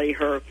Gurley,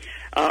 one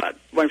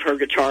of her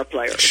guitar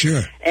players.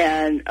 Sure.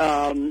 And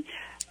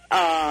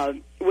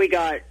we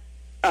got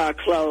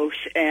close,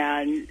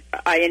 and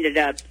I ended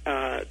up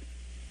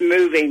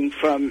moving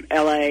from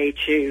L.A.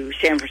 to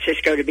San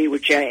Francisco to be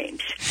with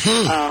James.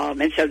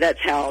 And so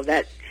that's how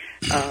that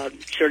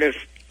sort of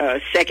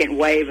second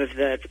wave of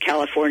the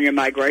California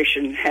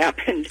migration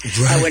happened.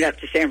 Right. I went up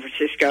to San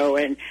Francisco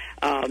and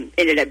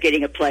ended up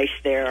getting a place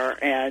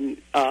there, and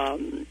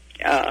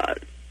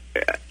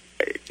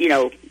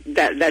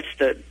that's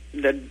the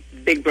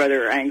Big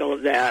Brother angle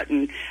of that.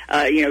 And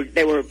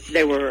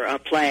they were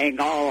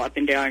playing all up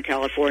and down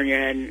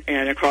California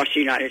and across the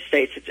United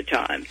States at the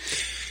time.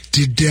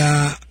 Did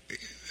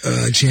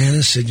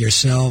Janis and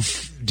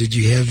yourself, did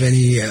you have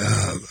any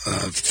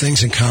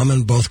things in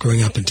common, both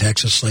growing up in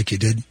Texas like you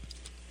did?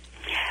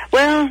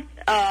 Well,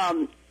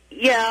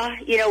 yeah,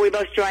 we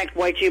both drank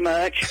way too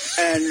much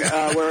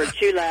and were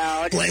too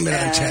loud. Blame it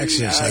on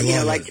Texas. I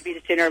love liked to be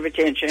the center of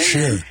attention.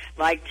 Sure.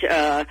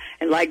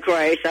 And like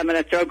Grace, I'm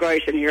going to throw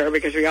Grace in here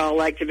because we all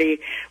like to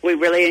be. We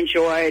really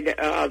enjoyed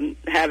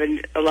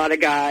having a lot of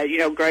guys.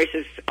 Grace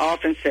has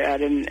often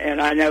said,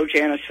 and I know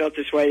Janis felt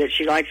this way, that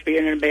she likes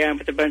being in a band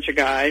with a bunch of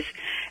guys.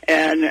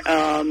 And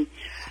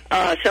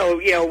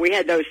So, we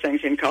had those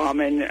things in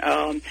common.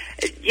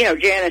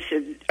 Janice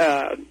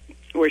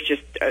was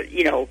just,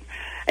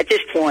 at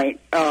this point,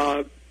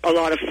 a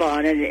lot of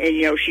fun.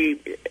 And she,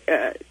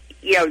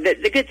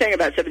 the good thing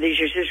about some of these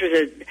years,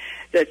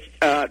 this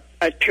was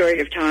a period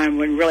of time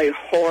when really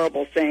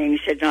horrible things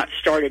had not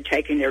started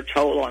taking their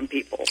toll on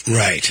people.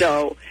 Right.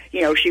 So,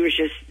 she was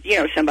just,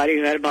 somebody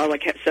who had a bottle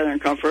of Southern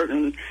Comfort,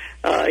 and,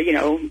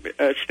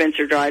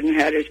 Spencer Dryden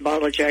had his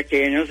bottle of Jack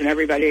Daniels, and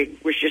everybody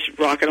was just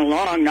rocking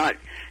along, not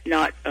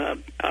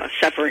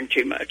suffering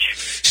too much.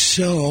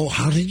 So,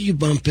 how did you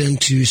bump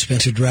into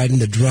Spencer Dryden,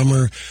 the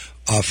drummer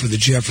for the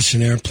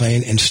Jefferson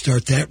Airplane, and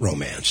start that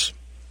romance?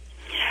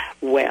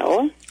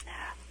 Well,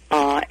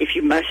 if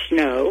you must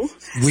know,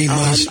 we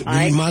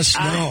must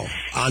know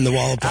on the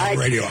Wall of Power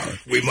Radio Hour.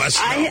 We must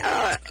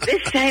know.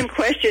 This same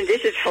question.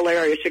 This is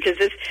hilarious because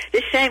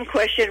this same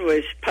question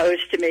was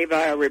posed to me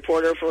by a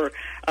reporter for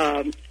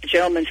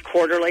Gentleman's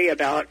Quarterly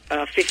about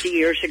 50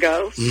 years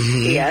ago.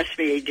 Mm-hmm. He asked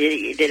me.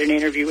 He did an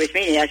interview with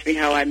me. And he asked me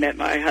how I met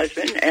my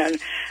husband, and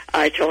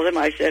I told him,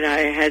 I said I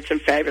had some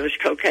fabulous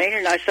cocaine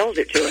and I sold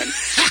it to him.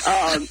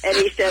 And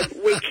he said,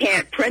 we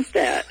can't print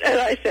that. And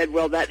I said,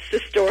 well, that's the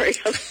story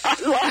of my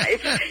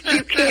life.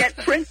 You can't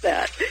print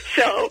that.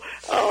 So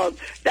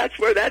that's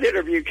where that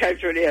interview came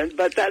to an end.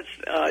 But that's,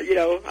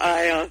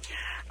 I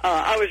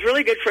was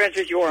really good friends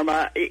with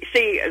Yorma.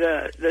 See,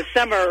 the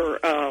summer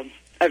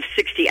of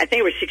 60, I think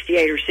it was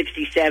 68 or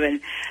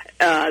 67,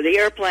 the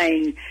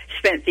Airplane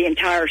spent the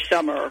entire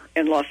summer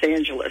in Los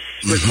Angeles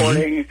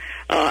recording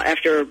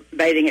after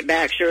bathing at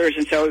Baxter's,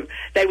 and so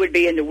they would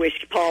be in the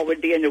whiskey. Paul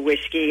would be in the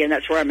whiskey, and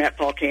that's where I met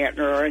Paul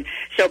Kantner. And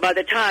so by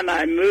the time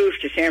I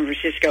moved to San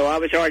Francisco, I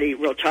was already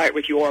real tight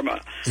with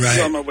Yorma. Right.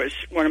 Yorma was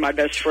one of my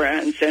best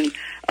friends, and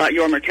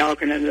Yorma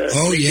Kalkinen, the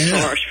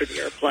guitarist for the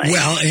Airplane.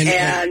 Well,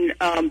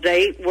 and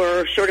they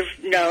were sort of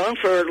known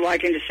for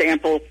liking to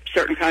sample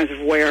certain kinds of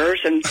wares,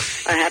 and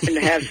I happened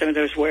to have some of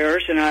those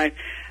wares, and I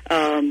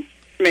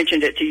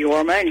mentioned it to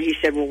Yorma, and he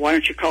said, well, why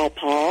don't you call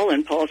Paul?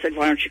 And Paul said,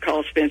 why don't you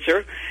call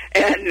Spencer?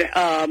 And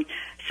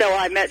so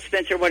I met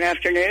Spencer one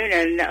afternoon,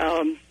 and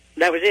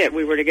that was it.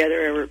 We were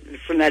together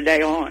from that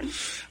day on.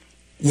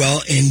 Well,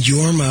 and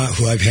Yorma,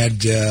 who I've had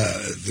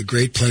the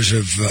great pleasure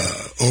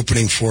of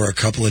opening for a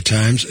couple of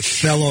times, a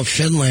fellow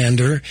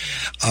Finlander,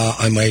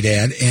 I might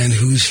add, and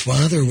whose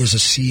father was a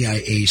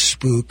CIA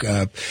spook,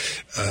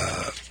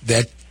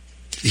 that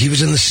he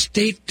was in the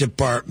State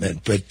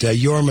Department, but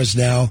Yorma's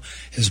now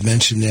has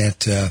mentioned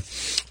that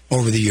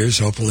over the years,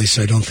 openly,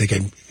 so I don't think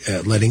I'm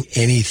letting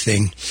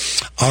anything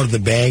out of the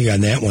bag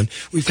on that one.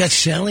 We've got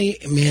Sally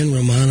Mann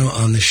Romano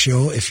on the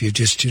show, if you've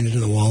just tuned into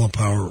the Wall of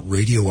Power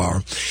Radio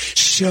Hour.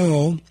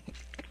 So,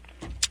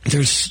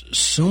 there's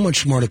so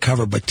much more to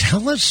cover, but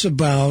tell us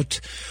about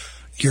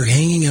your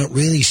hanging out,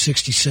 really,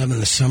 67,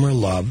 the Summer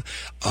Love.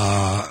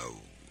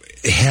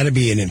 It had to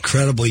be an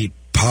incredibly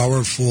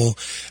powerful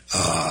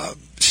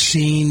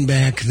scene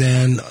back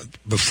then,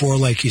 before,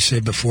 like you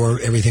said, before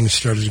everything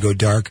started to go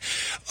dark.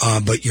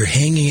 But you're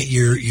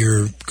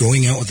you're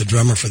going out with the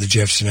drummer for the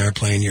Jefferson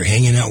Airplane. You're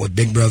hanging out with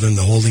Big Brother and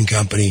the holding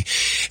company,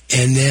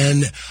 and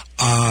then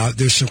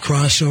there's some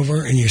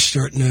crossover, and you're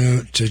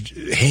starting to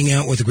hang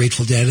out with the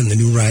Grateful Dead and the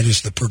New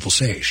Riders, the Purple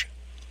Sage.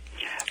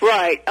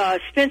 Right.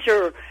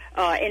 Spencer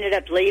ended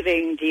up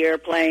leaving the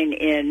Airplane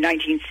in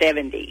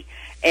 1970,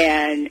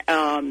 and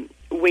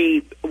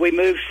we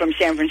moved from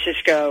San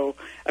Francisco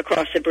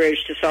across the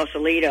bridge to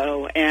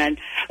Sausalito, and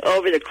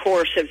over the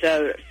course of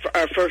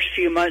our first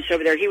few months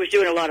over there, he was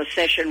doing a lot of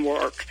session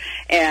work,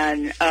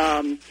 and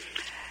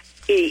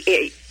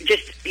he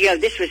just,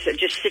 this was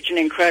just such an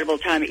incredible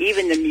time.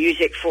 Even the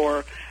music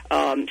for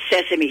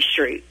Sesame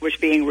Street was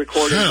being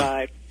recorded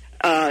by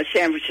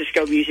San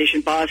Francisco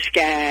musician Boz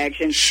Scaggs,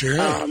 and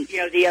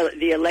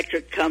the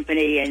Electric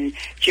Company, and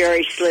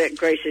Jerry Slick,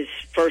 Grace's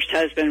first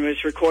husband,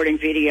 was recording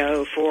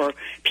video for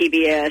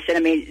PBS, and I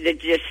mean,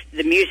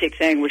 the music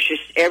thing was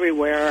just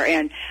everywhere.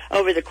 And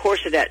over the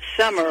course of that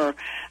summer,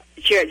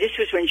 this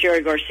was when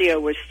Jerry Garcia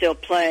was still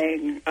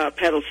playing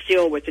pedal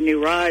steel with the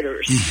New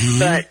Riders,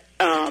 but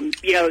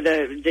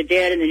the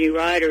Dead and the New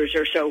Riders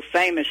are so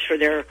famous for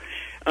their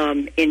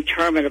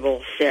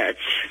interminable sets.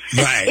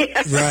 Right.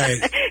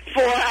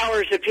 4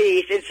 hours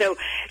apiece. And so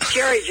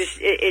Jerry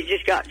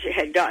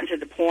had gotten to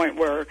the point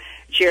where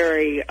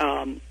Jerry,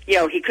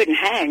 he couldn't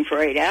hang for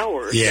 8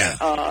 hours.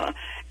 Yeah.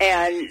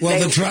 And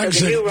the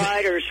New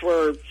Riders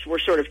were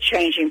sort of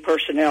changing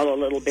personnel a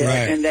little bit,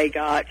 and they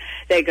got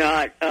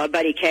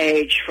Buddy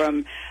Cage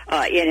from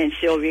Ian and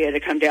Sylvia to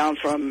come down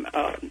from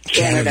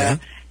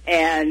Canada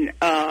and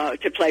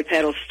to play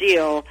pedal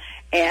steel.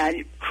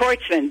 And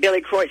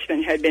Billy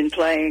Kreutzmann had been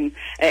playing,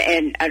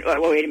 wait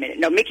a minute,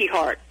 no, Mickey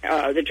Hart,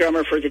 the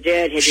drummer for the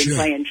Dead, had been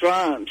playing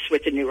drums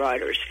with the New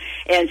Riders,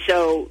 and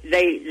so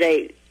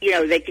they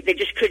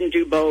just couldn't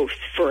do both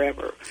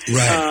forever.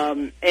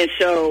 Right. And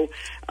so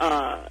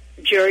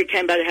Jerry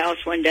came by the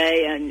house one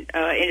day and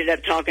ended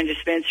up talking to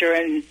Spencer,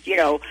 and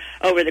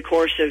over the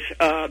course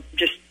of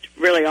just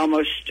really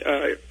almost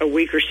a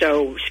week or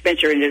so,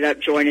 Spencer ended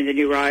up joining the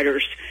New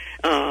Riders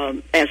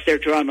as their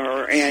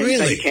drummer, and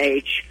Buddy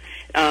Cage.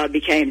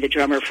 became the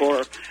drummer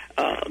for,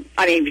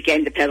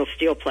 became the pedal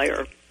steel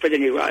player for the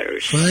New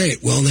Riders. Right.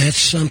 Well, that's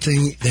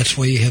something, that's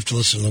why you have to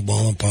listen to the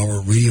Wall of Power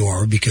Radio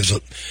Hour, because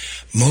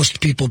most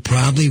people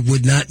probably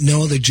would not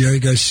know that Jerry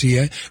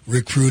Garcia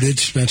recruited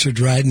Spencer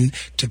Dryden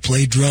to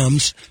play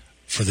drums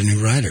for the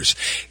New Riders.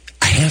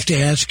 I have to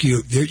ask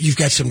you, you've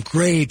got some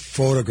great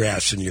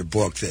photographs in your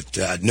book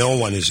that no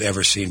one has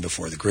ever seen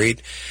before. The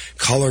great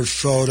colored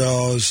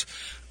photos,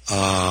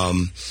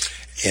 and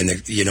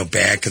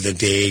back of the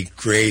day,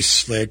 Grace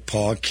Slick,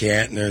 Paul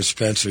Kantner,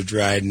 Spencer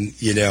Dryden,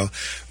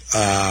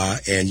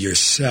 and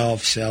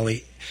yourself,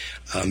 Sally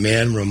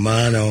Man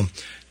Romano.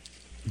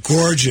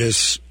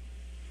 Gorgeous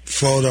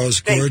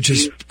photos,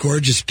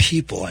 gorgeous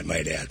people, I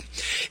might add.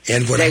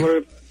 And what they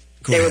were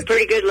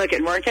pretty good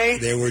looking, weren't they?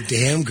 They were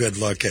damn good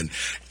looking.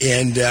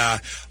 And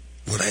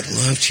what I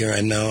loved here,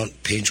 I know,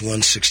 page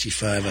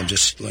 165. I'm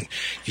just like,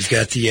 you've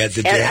got the.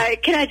 I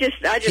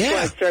just want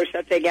to throw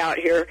something out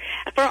here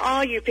for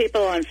all you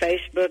people on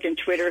Facebook and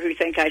Twitter who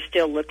think I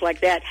still look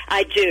like that.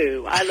 I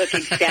do. I look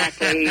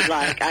exactly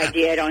like I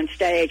did on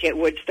stage at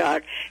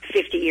Woodstock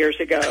 50 years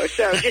ago.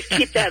 So just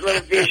keep that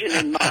little vision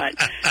in mind.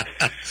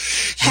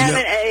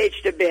 Haven't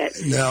aged a bit.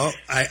 No,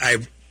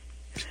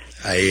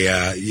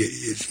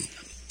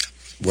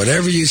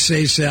 whatever you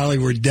say, Sally,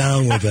 we're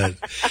down with it.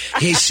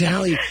 Hey,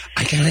 Sally,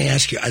 I got to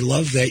ask you, I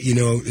love that,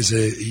 as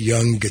a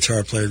young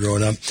guitar player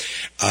growing up,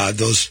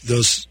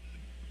 those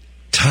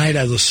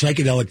tie-dye, those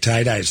psychedelic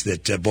tie-dyes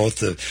that both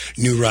the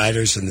New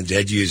Riders and the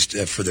Dead used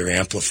for their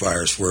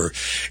amplifiers were,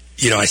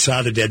 I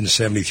saw the Dead in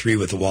 '73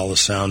 with the Wall of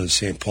Sound in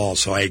St. Paul,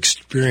 so I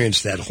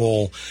experienced that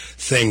whole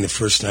thing the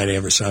first night I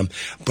ever saw them.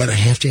 But I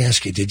have to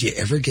ask you, did you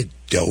ever get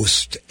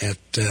dosed at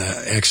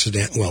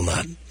accident? Well,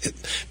 not...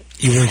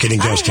 You weren't getting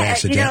dosed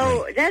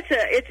accidentally.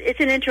 It's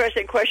an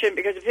interesting question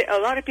because a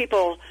lot of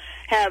people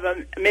have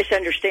a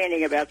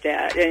misunderstanding about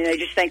that, and they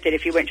just think that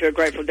if you went to a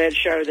Grateful Dead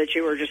show that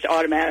you were just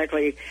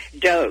automatically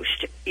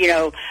dosed.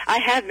 I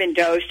have been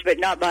dosed, but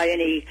not by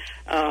any,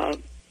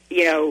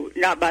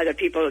 not by the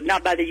people,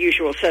 not by the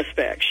usual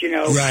suspects.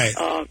 Right.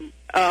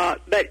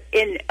 But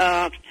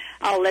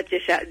I'll let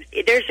this out.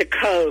 There's a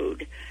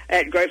code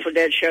at Grateful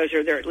Dead shows,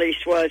 or there at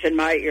least was in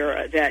my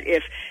era, that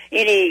if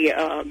any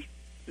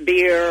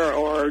beer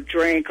or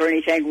drink or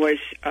anything was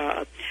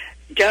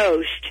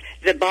dosed,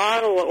 the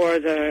bottle or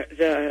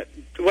the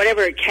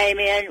whatever it came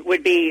in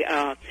would be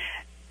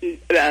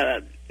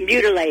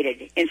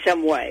mutilated in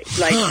some way.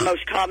 Like the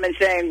most common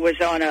thing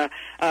was on a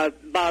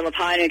bottle of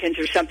Heineken's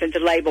or something, the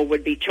label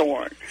would be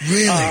torn.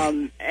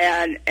 Really?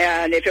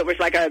 And if it was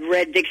like a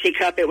red Dixie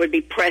cup, it would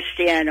be pressed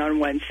in on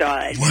one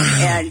side. Wow.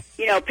 And,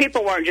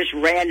 people weren't just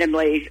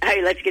randomly,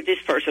 hey, let's get this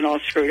person all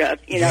screwed up,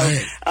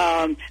 Right.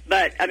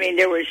 But,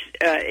 there was,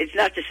 it's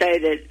not to say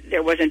that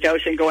there wasn't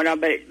dosing going on,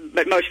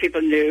 but most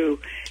people knew,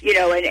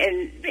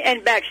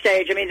 and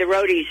backstage, the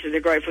roadies of the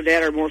Grateful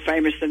Dead are more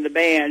famous than the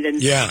band,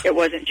 and it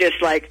wasn't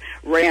just like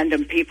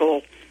random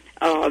people,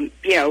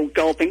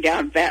 gulping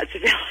down vats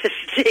of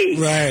LSD.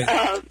 Right.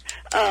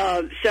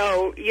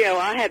 So,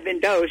 I have been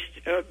dosed,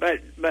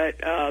 but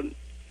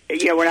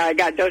when I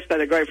got dosed by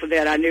the Grateful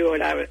Dead, I knew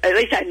I was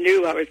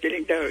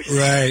getting dosed.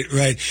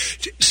 Right.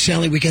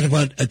 Sally, we got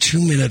about 2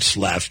 minutes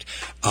left.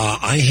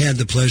 I had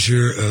the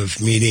pleasure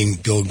of meeting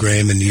Bill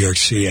Graham in New York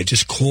City. I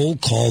just cold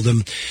called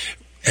him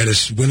at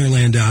his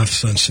Winterland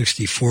office on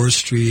 64th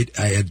Street.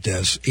 I had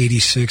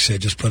 86. I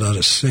just put out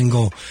a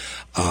single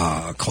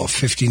called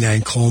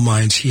 59 Coal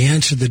Mines. He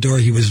answered the door.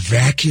 He was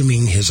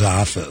vacuuming his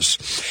office,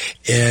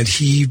 and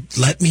he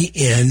let me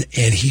in,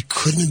 and he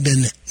couldn't have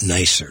been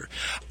nicer.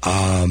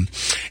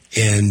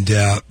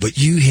 But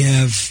you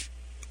have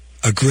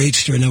a great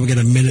story. Now we got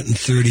 1 minute and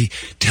 30.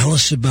 Tell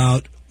us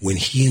about when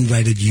he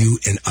invited you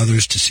and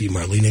others to see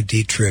Marlene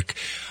Dietrich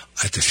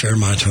at the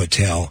Fairmont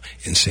Hotel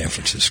in San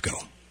Francisco.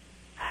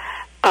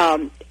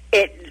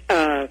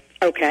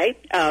 Okay.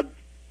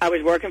 I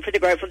was working for the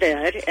Grateful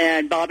Dead,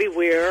 and Bobby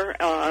Weir,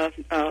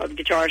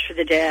 guitarist for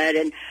the Dead,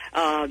 and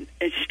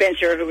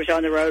Spencer, who was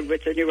on the road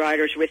with the New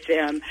Riders with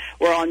them,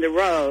 were on the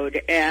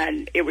road,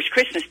 and it was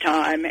Christmas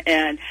time,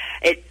 and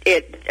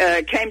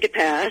it came to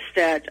pass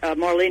that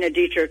Marlene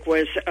Dietrich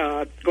was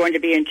going to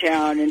be in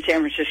town in San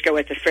Francisco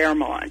at the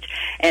Fairmont.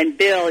 And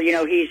Bill,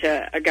 he's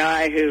a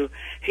guy who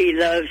he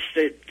loves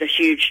the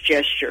huge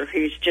gesture.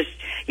 He's just,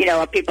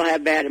 people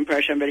have bad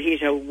impression, but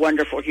he's a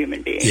wonderful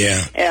human being.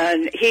 Yeah.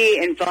 And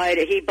he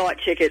bought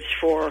tickets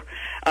for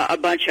a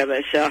bunch of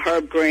us.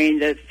 Herb Green,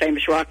 the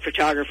famous rock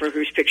photographer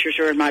whose pictures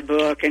are in my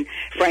book, and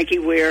Frankie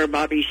Weir,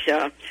 Bobby's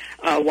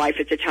wife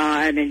at the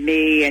time, and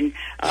me, and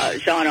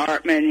Zon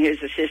Artman, his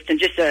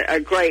assistant. Just a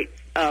great,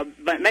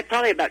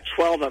 probably about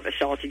 12 of us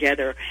all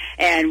together.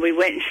 And we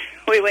went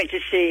to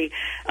see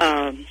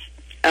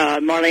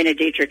Marlena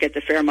Dietrich at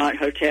the Fairmont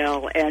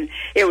Hotel, and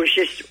it was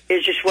just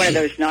one of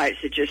those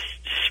nights that just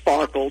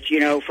sparkled,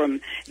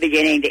 from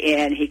beginning to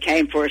end. He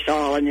came for us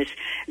all in this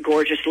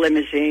gorgeous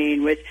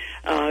limousine with,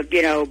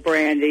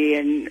 brandy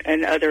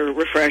and other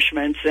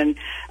refreshments, and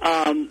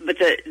but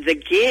the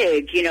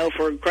gig,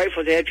 for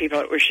Grateful Dead people,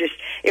 it was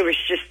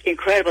just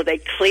incredible. They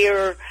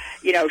clear.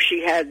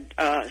 She had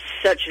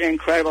such an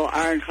incredible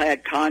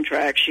ironclad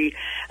contract. She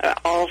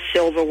all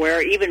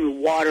silverware,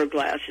 even water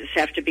glasses,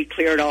 have to be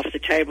cleared off the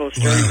tables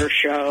during her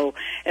show.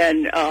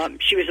 And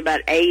she was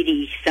about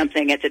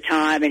 80-something at the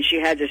time, and she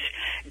had this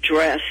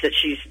dress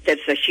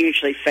that's a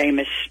hugely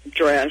famous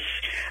dress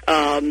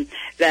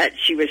that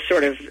she was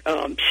sort of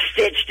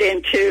stitched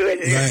into,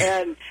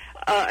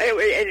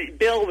 and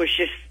Bill was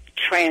just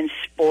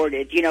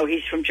transported.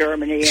 He's from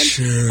Germany,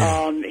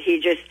 and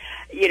he just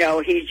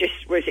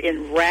was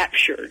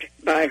enraptured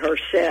by her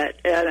set.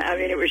 And I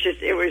mean, it was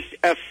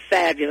a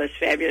fabulous,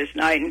 fabulous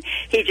night. And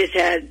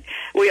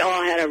we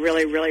all had a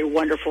really, really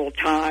wonderful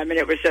time. And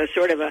it was a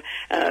sort of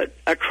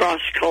a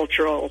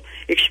cross-cultural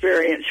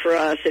experience for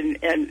us. And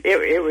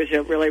it was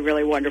a really,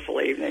 really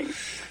wonderful evening.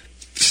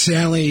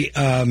 Sally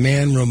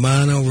Mann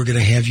Romano, we're going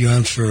to have you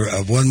on for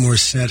one more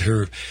set.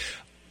 Her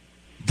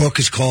book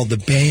is called The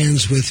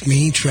Bands With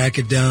Me. Track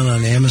it down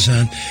on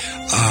Amazon.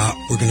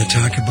 We're going to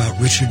talk about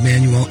Richard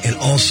Manuel and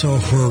also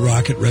her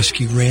Rocket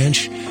Rescue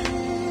Ranch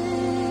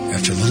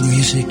after a little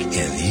music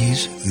and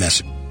these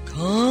messages.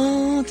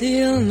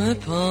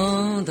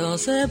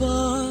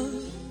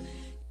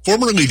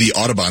 Formerly the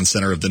Audubon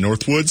Center of the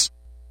Northwoods,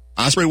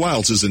 Osprey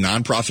Wilds is a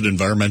nonprofit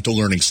environmental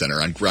learning center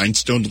on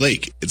Grindstone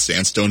Lake in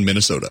Sandstone,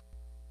 Minnesota.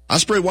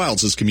 Osprey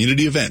Wilds has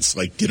community events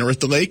like Dinner at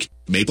the Lake,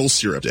 Maple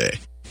Syrup Day,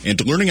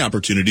 and learning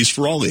opportunities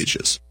for all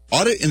ages.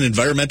 Audit an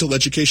environmental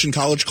education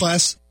college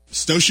class,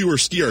 snowshoe or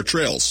ski our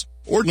trails,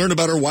 or learn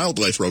about our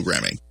wildlife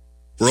programming.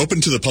 We're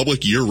open to the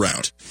public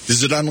year-round.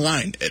 Visit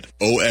online at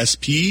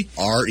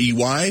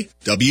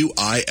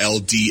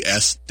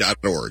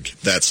ospreyWilds.org.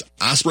 That's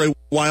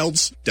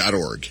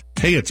ospreywilds.org.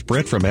 Hey, it's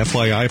Brett from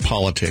FYI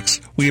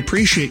Politics. We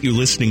appreciate you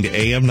listening to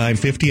AM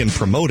 950 and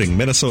promoting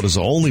Minnesota's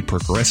only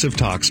progressive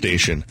talk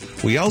station.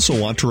 We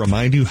also want to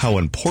remind you how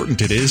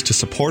important it is to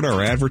support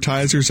our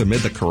advertisers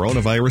amid the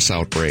coronavirus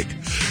outbreak.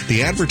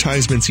 The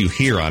advertisements you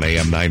hear on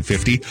AM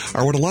 950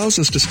 are what allows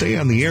us to stay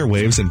on the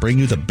airwaves and bring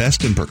you the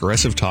best in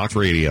progressive talk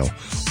radio.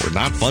 We're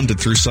not funded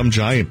through some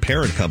giant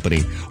parent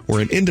company.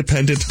 We're an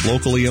independent,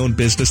 locally owned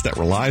business that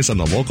relies on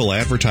the local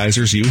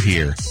advertisers you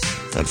hear.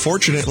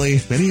 Unfortunately,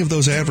 many of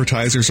those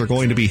advertisers are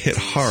going to be hit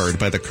hard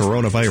by the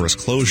coronavirus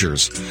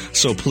closures.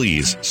 So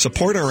please,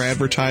 support our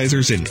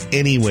advertisers in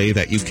any way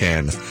that you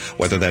can.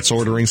 Whether that's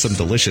ordering some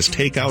delicious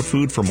takeout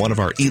food from one of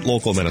our Eat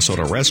Local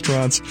Minnesota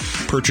restaurants,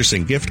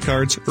 purchasing gift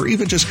cards, or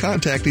even just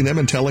contacting them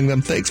and telling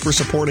them thanks for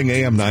supporting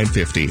AM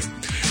 950.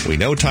 We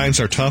know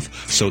times are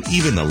tough, so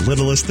even the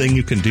littlest thing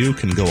you can do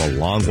can go a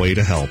long way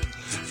to help.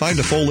 Find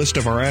a full list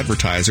of our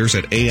advertisers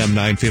at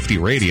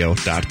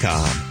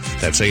am950radio.com.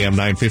 That's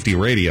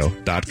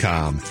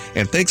am950radio.com.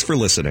 And thanks for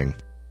listening.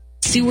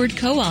 Seward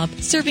Co-op,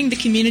 serving the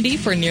community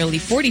for nearly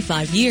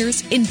 45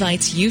 years,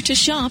 invites you to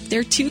shop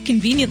their two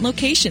convenient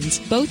locations,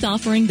 both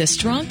offering the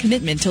strong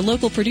commitment to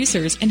local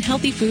producers and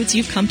healthy foods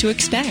you've come to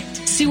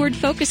expect. Seward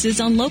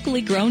focuses on locally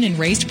grown and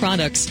raised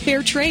products,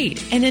 fair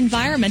trade, and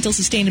environmental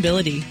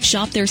sustainability.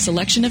 Shop their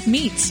selection of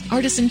meats,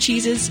 artisan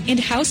cheeses, and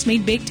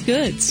house-made baked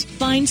goods.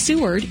 Find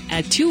Seward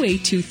at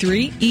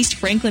 2823 East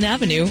Franklin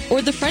Avenue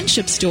or the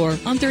Friendship Store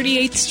on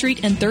 38th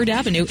Street and 3rd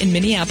Avenue in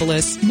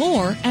Minneapolis.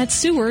 More at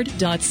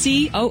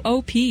seward.coop.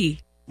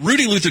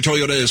 Rudy Luther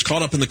Toyota is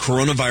caught up in the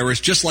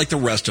coronavirus just like the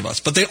rest of us,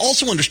 but they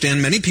also understand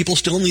many people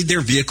still need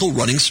their vehicle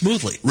running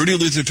smoothly. Rudy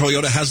Luther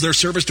Toyota has their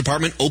service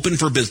department open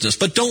for business,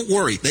 but don't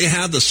worry, they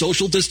have the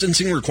social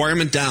distancing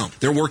requirement down.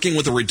 They're working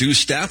with a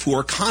reduced staff who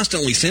are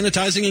constantly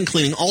sanitizing and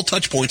cleaning all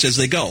touch points as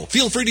they go.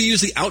 Feel free to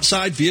use the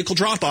outside vehicle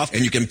drop-off,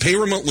 and you can pay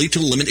remotely to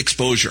limit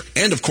exposure.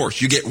 And of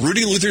course, you get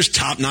Rudy Luther's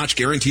top-notch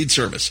guaranteed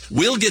service.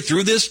 We'll get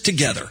through this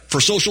together.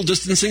 For social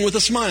distancing with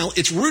a smile,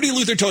 it's Rudy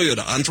Luther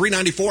Toyota on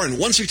 394 and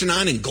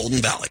 169 in Golden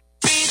Valley.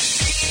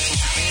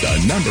 The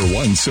number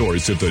one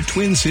source of the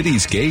Twin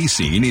Cities gay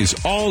scene is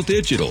all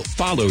digital.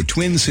 Follow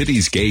Twin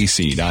Cities Gay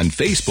Scene on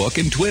Facebook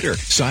and Twitter.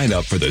 Sign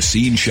up for the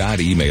Scene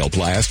Shot email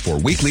blast for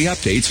weekly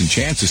updates and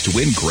chances to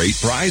win great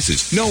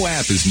prizes. No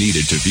app is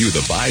needed to view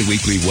the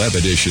bi-weekly web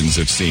editions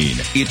of Scene.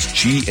 It's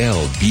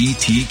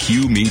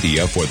GLBTQ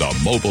media for the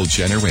mobile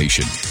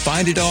generation.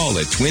 Find it all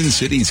at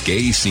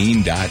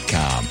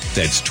TwinCitiesGayScene.com.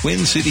 That's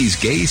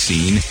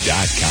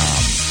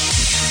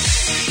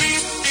TwinCitiesGayScene.com.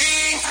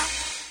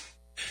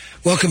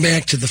 Welcome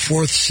back to the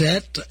fourth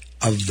set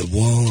of the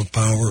Wall of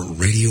Power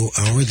Radio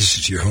Hour. This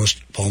is your host,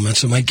 Paul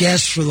Metsa. My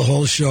guest for the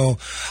whole show,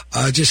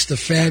 just the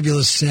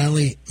fabulous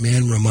Sally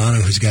Mann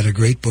Romano, who's got a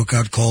great book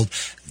out called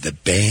The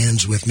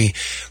Bands With Me.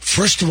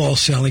 First of all,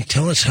 Sally,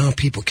 tell us how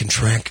people can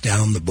track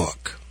down the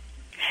book.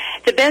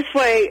 The best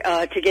way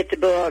to get the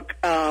book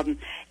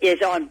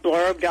is on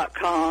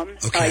blurb.com.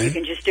 Okay. You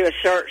can just do a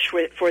search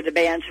for The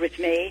Bands With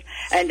Me,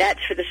 and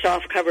that's for the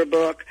softcover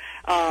book.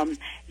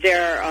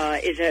 There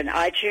is an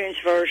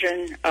iTunes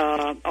version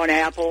on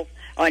Apple,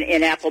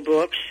 in Apple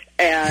Books,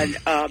 and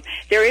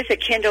there is a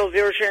Kindle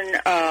version,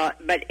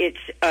 but it's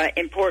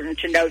important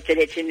to note that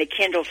it's in the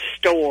Kindle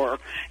store,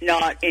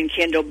 not in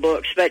Kindle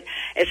Books. But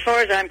as far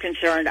as I'm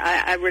concerned,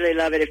 I really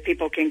love it if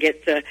people can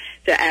get the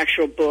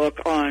actual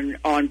book on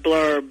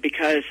Blurb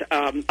because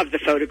of the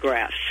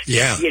photographs.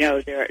 Yeah. You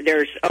know,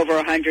 there's over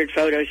 100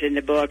 photos in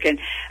the book, and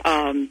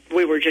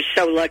we were just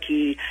so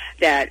lucky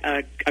that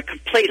a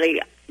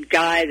completely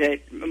guy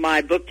that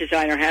my book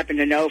designer happened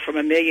to know from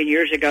a million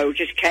years ago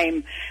just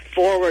came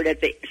forward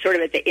at the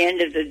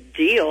end of the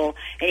deal,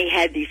 and he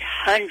had these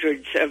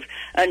hundreds of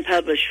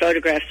unpublished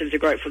photographs of the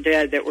Grateful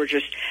Dead that were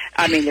just,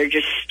 they're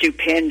just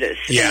stupendous.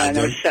 Yeah, and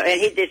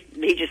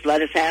he just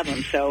let us have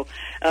them. So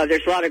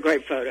there's a lot of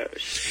great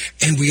photos.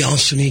 And we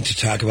also need to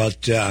talk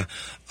about,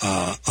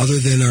 other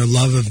than our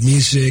love of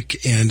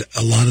music and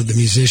a lot of the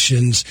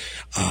musicians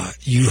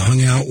you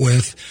hung out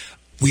with,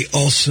 we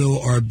also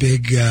are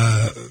big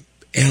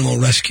animal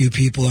rescue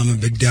people. I'm a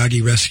big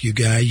doggy rescue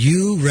guy.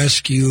 You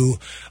rescue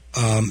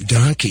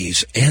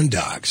donkeys and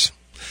dogs.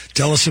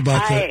 Tell us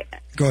about that.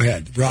 Go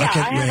ahead.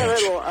 Rocket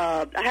Ranch.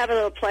 I have a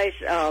little place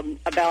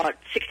about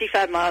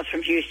 65 miles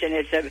from Houston.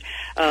 It's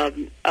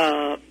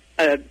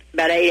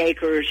about 8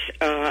 acres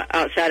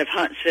outside of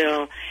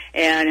Huntsville,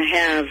 and I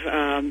have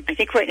I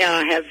think right now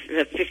I have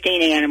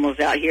 15 animals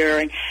out here.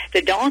 And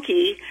the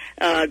donkey,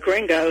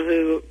 Gringo,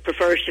 who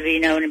prefers to be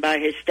known by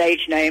his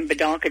stage name,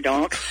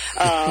 Badonkadonk,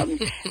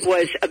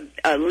 was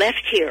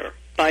left here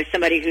by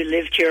somebody who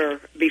lived here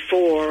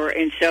before,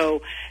 and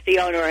so the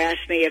owner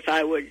asked me if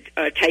I would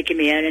take him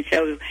in, and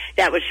so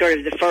that was sort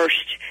of the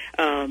first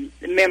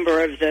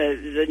member of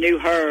the new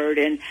herd.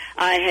 And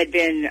I had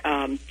been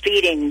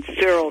feeding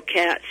feral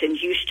cats in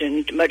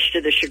Houston, much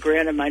to the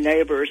chagrin of my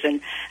neighbors,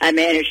 and I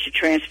managed to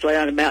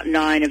transplant about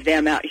 9 of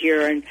them out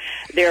here, and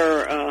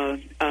their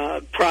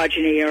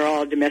progeny are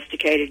all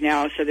domesticated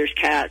now. So there's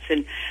cats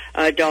and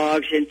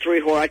dogs and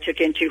 3 horses. I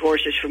took in 2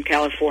 horses from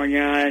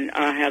California, and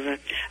I have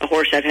a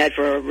horse I've had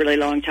for a really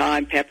long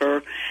time,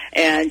 Pepper.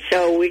 And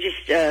so we just,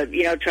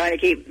 trying to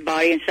keep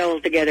body and soul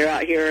together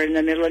out here in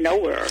the middle of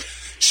nowhere.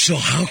 So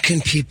how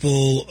can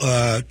people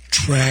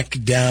track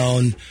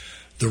down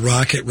the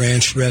Rocket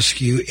Ranch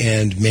Rescue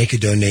and make a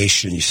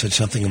donation? You said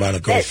something about a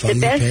GoFundMe page? The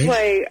best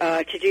way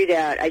to do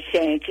that, I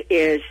think,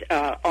 is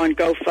on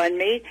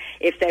GoFundMe.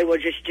 If they will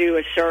just do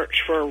a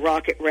search for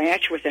Rocket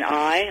Ranch with an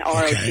I,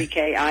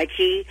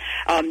 R-O-C-K-I-T.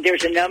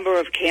 There's a number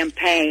of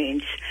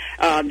campaigns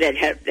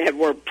that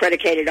were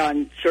predicated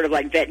on sort of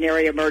like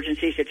veterinary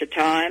emergencies at the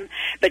time.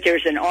 But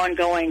there's an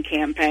ongoing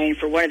campaign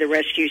for one of the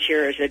rescues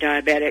here is a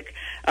diabetic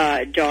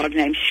dog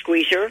named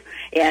Squeezer,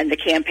 and the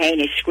campaign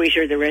is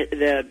Squeezer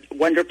the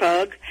Wonder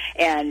Pug.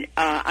 And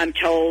I'm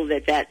told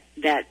that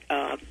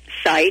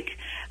site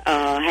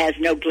has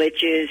no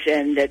glitches,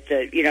 and that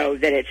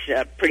that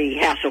it's pretty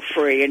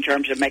hassle-free in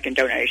terms of making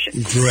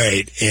donations.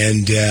 Great,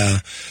 and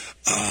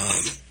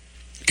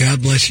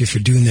God bless you for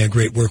doing that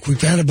great work. We've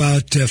got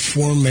about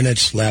 4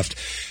 minutes left.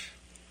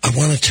 I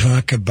want to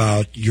talk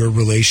about your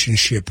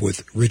relationship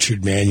with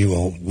Richard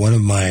Manuel, one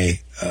of my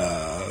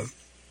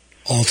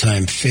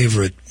all-time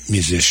favorite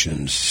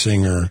musicians,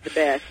 singer,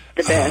 the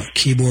best,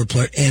 keyboard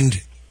player,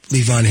 and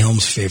Lee Von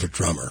Helm's favorite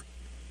drummer.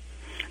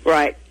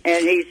 Right,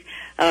 and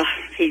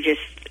he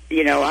just,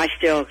 I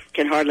still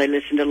can hardly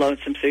listen to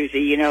Lonesome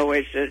Susie.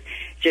 It's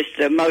just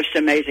the most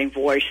amazing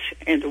voice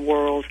in the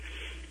world.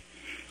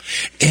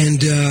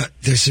 And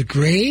there's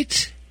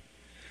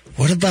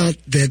what about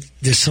that?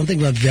 There's something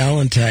about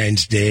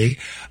Valentine's Day,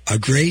 a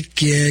great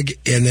gig,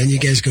 and then you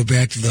guys go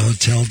back to the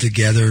hotel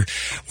together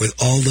with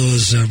all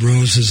those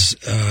roses,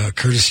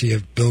 courtesy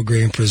of Bill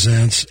Graham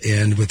Presents,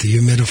 and with the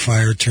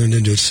humidifier turned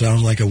into it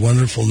sounded like a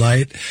wonderful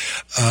night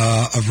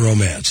of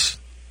romance.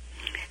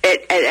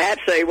 It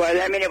absolutely was.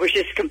 I mean, it was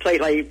just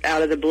completely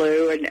out of the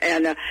blue, and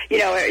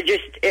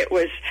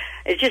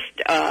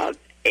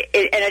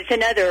it's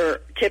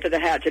another tip of the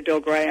hat to Bill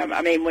Graham.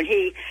 I mean, when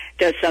he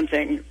does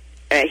something,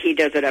 he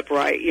does it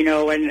upright,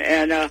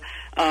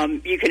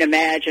 and you can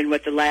imagine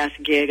what the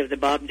last gig of the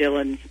Bob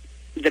Dylan,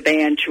 the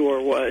band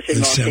tour was in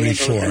Los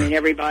Angeles. I mean,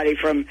 everybody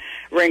from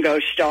Ringo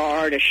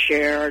Starr to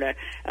Cher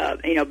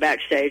to,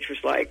 backstage was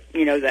like, the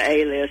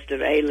A-list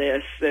of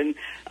A-lists. And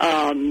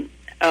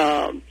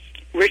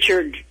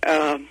Richard,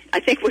 I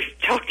think we've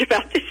talked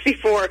about this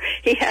before,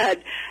 he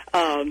had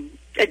a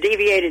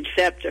deviated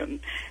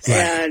septum, right.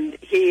 And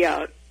he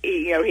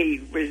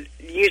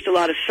used a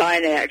lot of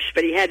Sinex,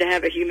 but he had to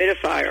have a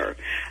humidifier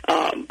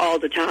all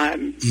the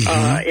time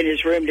in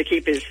his room to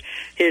keep his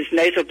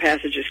nasal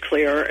passages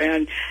clear.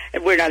 And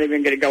we're not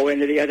even going to go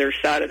into the other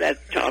side of that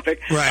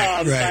topic.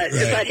 Right. But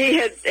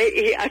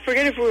I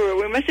forget if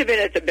we must have been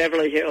at the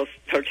Beverly Hills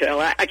Hotel.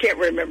 I can't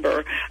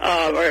remember,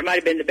 or it might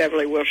have been the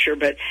Beverly Wilshire,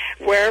 but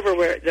wherever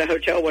the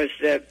hotel was,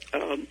 the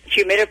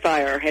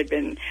humidifier had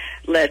been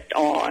let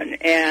on.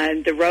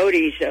 And the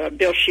roadies,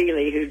 Bill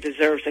Shealy, who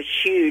deserves a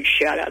huge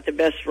shout-out, the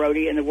best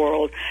roadie in the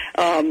world,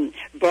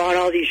 brought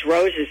all these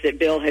roses that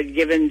Bill had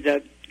given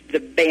the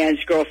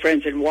band's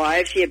girlfriends and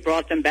wives. He had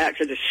brought them back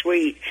to the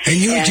suite. And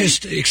you had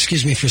just,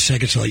 excuse me for a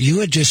second, Sally, you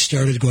had just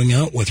started going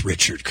out with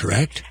Richard,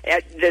 correct?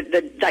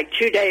 Like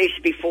 2 days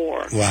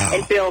before. Wow.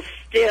 And Bill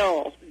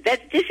still,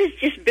 this is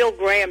just Bill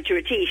Graham to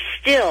a T,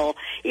 still,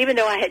 even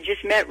though I had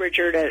just met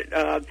Richard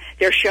at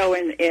their show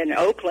in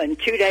Oakland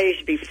 2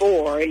 days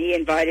before, and he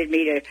invited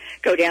me to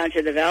go down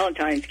to the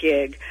Valentine's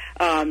gig,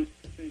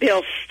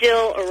 Bill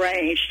still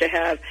arranged to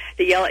have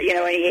the yellow,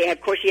 and of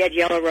course he had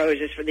yellow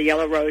roses for the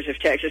Yellow Rose of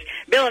Texas.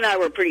 Bill and I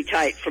were pretty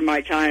tight from my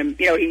time.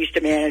 He used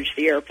to manage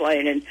the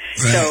airplane, and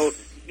so,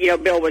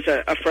 Bill was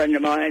a friend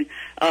of mine.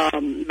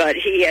 But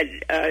he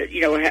had,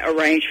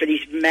 arranged for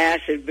these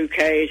massive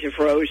bouquets of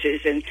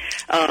roses, and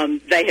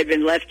they had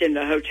been left in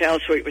the hotel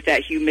suite with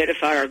that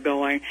humidifier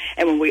going.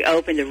 And when we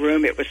opened the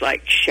room, it was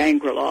like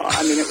Shangri-La.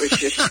 I mean, it was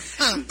just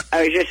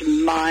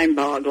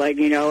mind-boggling.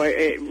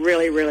 It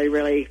really, really,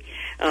 really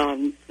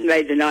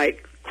made the night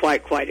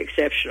quite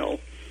exceptional.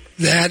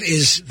 That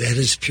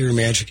is pure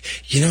magic.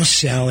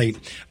 Sally,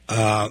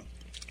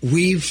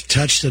 we've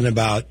touched on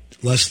about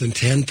less than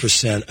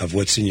 10% of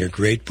what's in your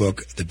great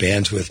book, The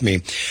Band's With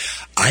Me.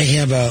 I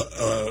have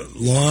a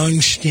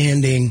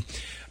long-standing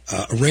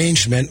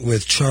arrangement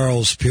with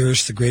Charles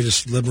Pierce, the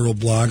greatest liberal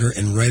blogger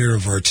and writer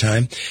of our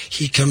time.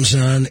 He comes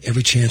on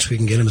every chance we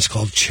can get him. It's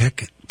called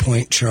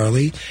Checkpoint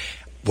Charlie.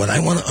 What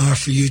I want to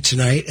offer you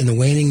tonight in the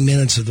waning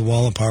minutes of the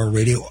Wall of Power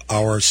Radio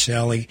Hour,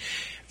 Sally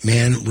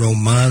Mann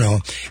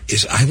Romano,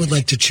 is I would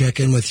like to check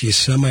in with you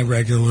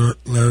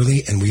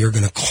semi-regularly, and we are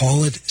going to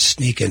call it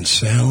Sneakin'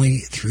 Sally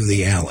Through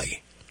the Alley.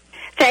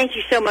 Thank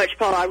you so much,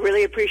 Paul. I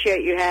really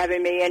appreciate you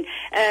having me, and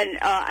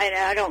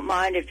I don't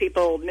mind if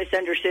people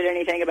misunderstood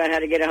anything about how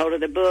to get a hold of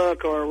the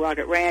book or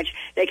Rocket Ranch.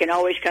 They can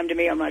always come to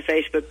me on my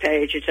Facebook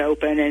page. It's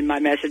open, and my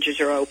messages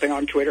are open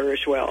on Twitter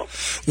as well.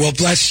 Well,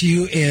 bless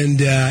you, and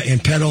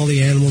pet all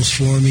the animals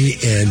for me,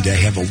 and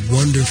have a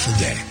wonderful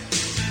day.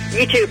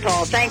 You too,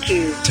 Paul. Thank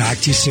you. Talk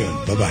to you soon.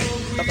 Bye-bye.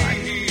 Bye-bye.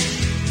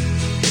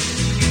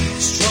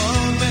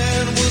 Strong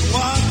man would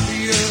walk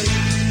the earth,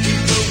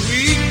 the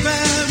weak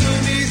man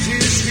beneath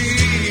his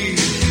feet.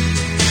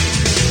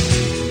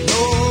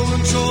 No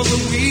one told the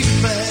weak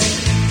man.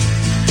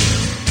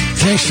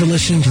 Thanks for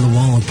listening to the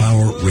Wall of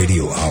Power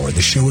Radio Hour.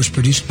 The show is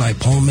produced by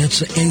Paul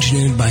Metza,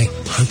 engineered by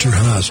Hunter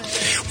Haas.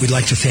 We'd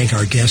like to thank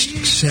our guest,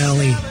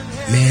 Sally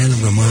Mann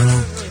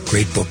Romano.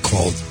 Great book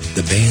called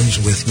The Band's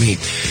With Me.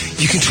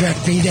 You can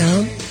track me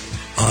down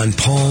on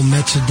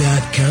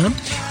paulmetza.com.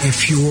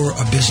 If you're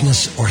a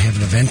business or have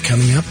an event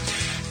coming up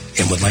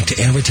and would like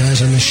to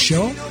advertise on this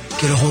show,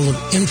 get a hold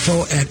of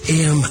info at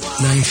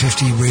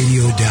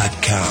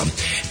am950radio.com.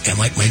 And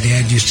like my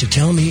dad used to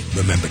tell me,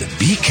 remember to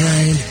be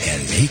kind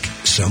and make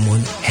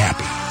someone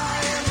happy.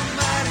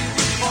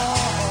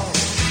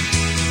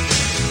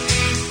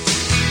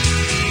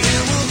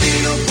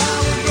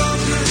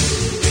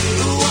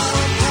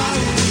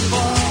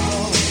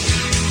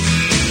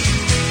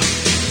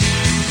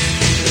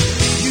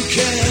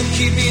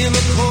 Keep me in the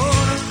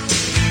corner,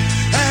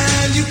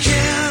 and you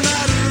can't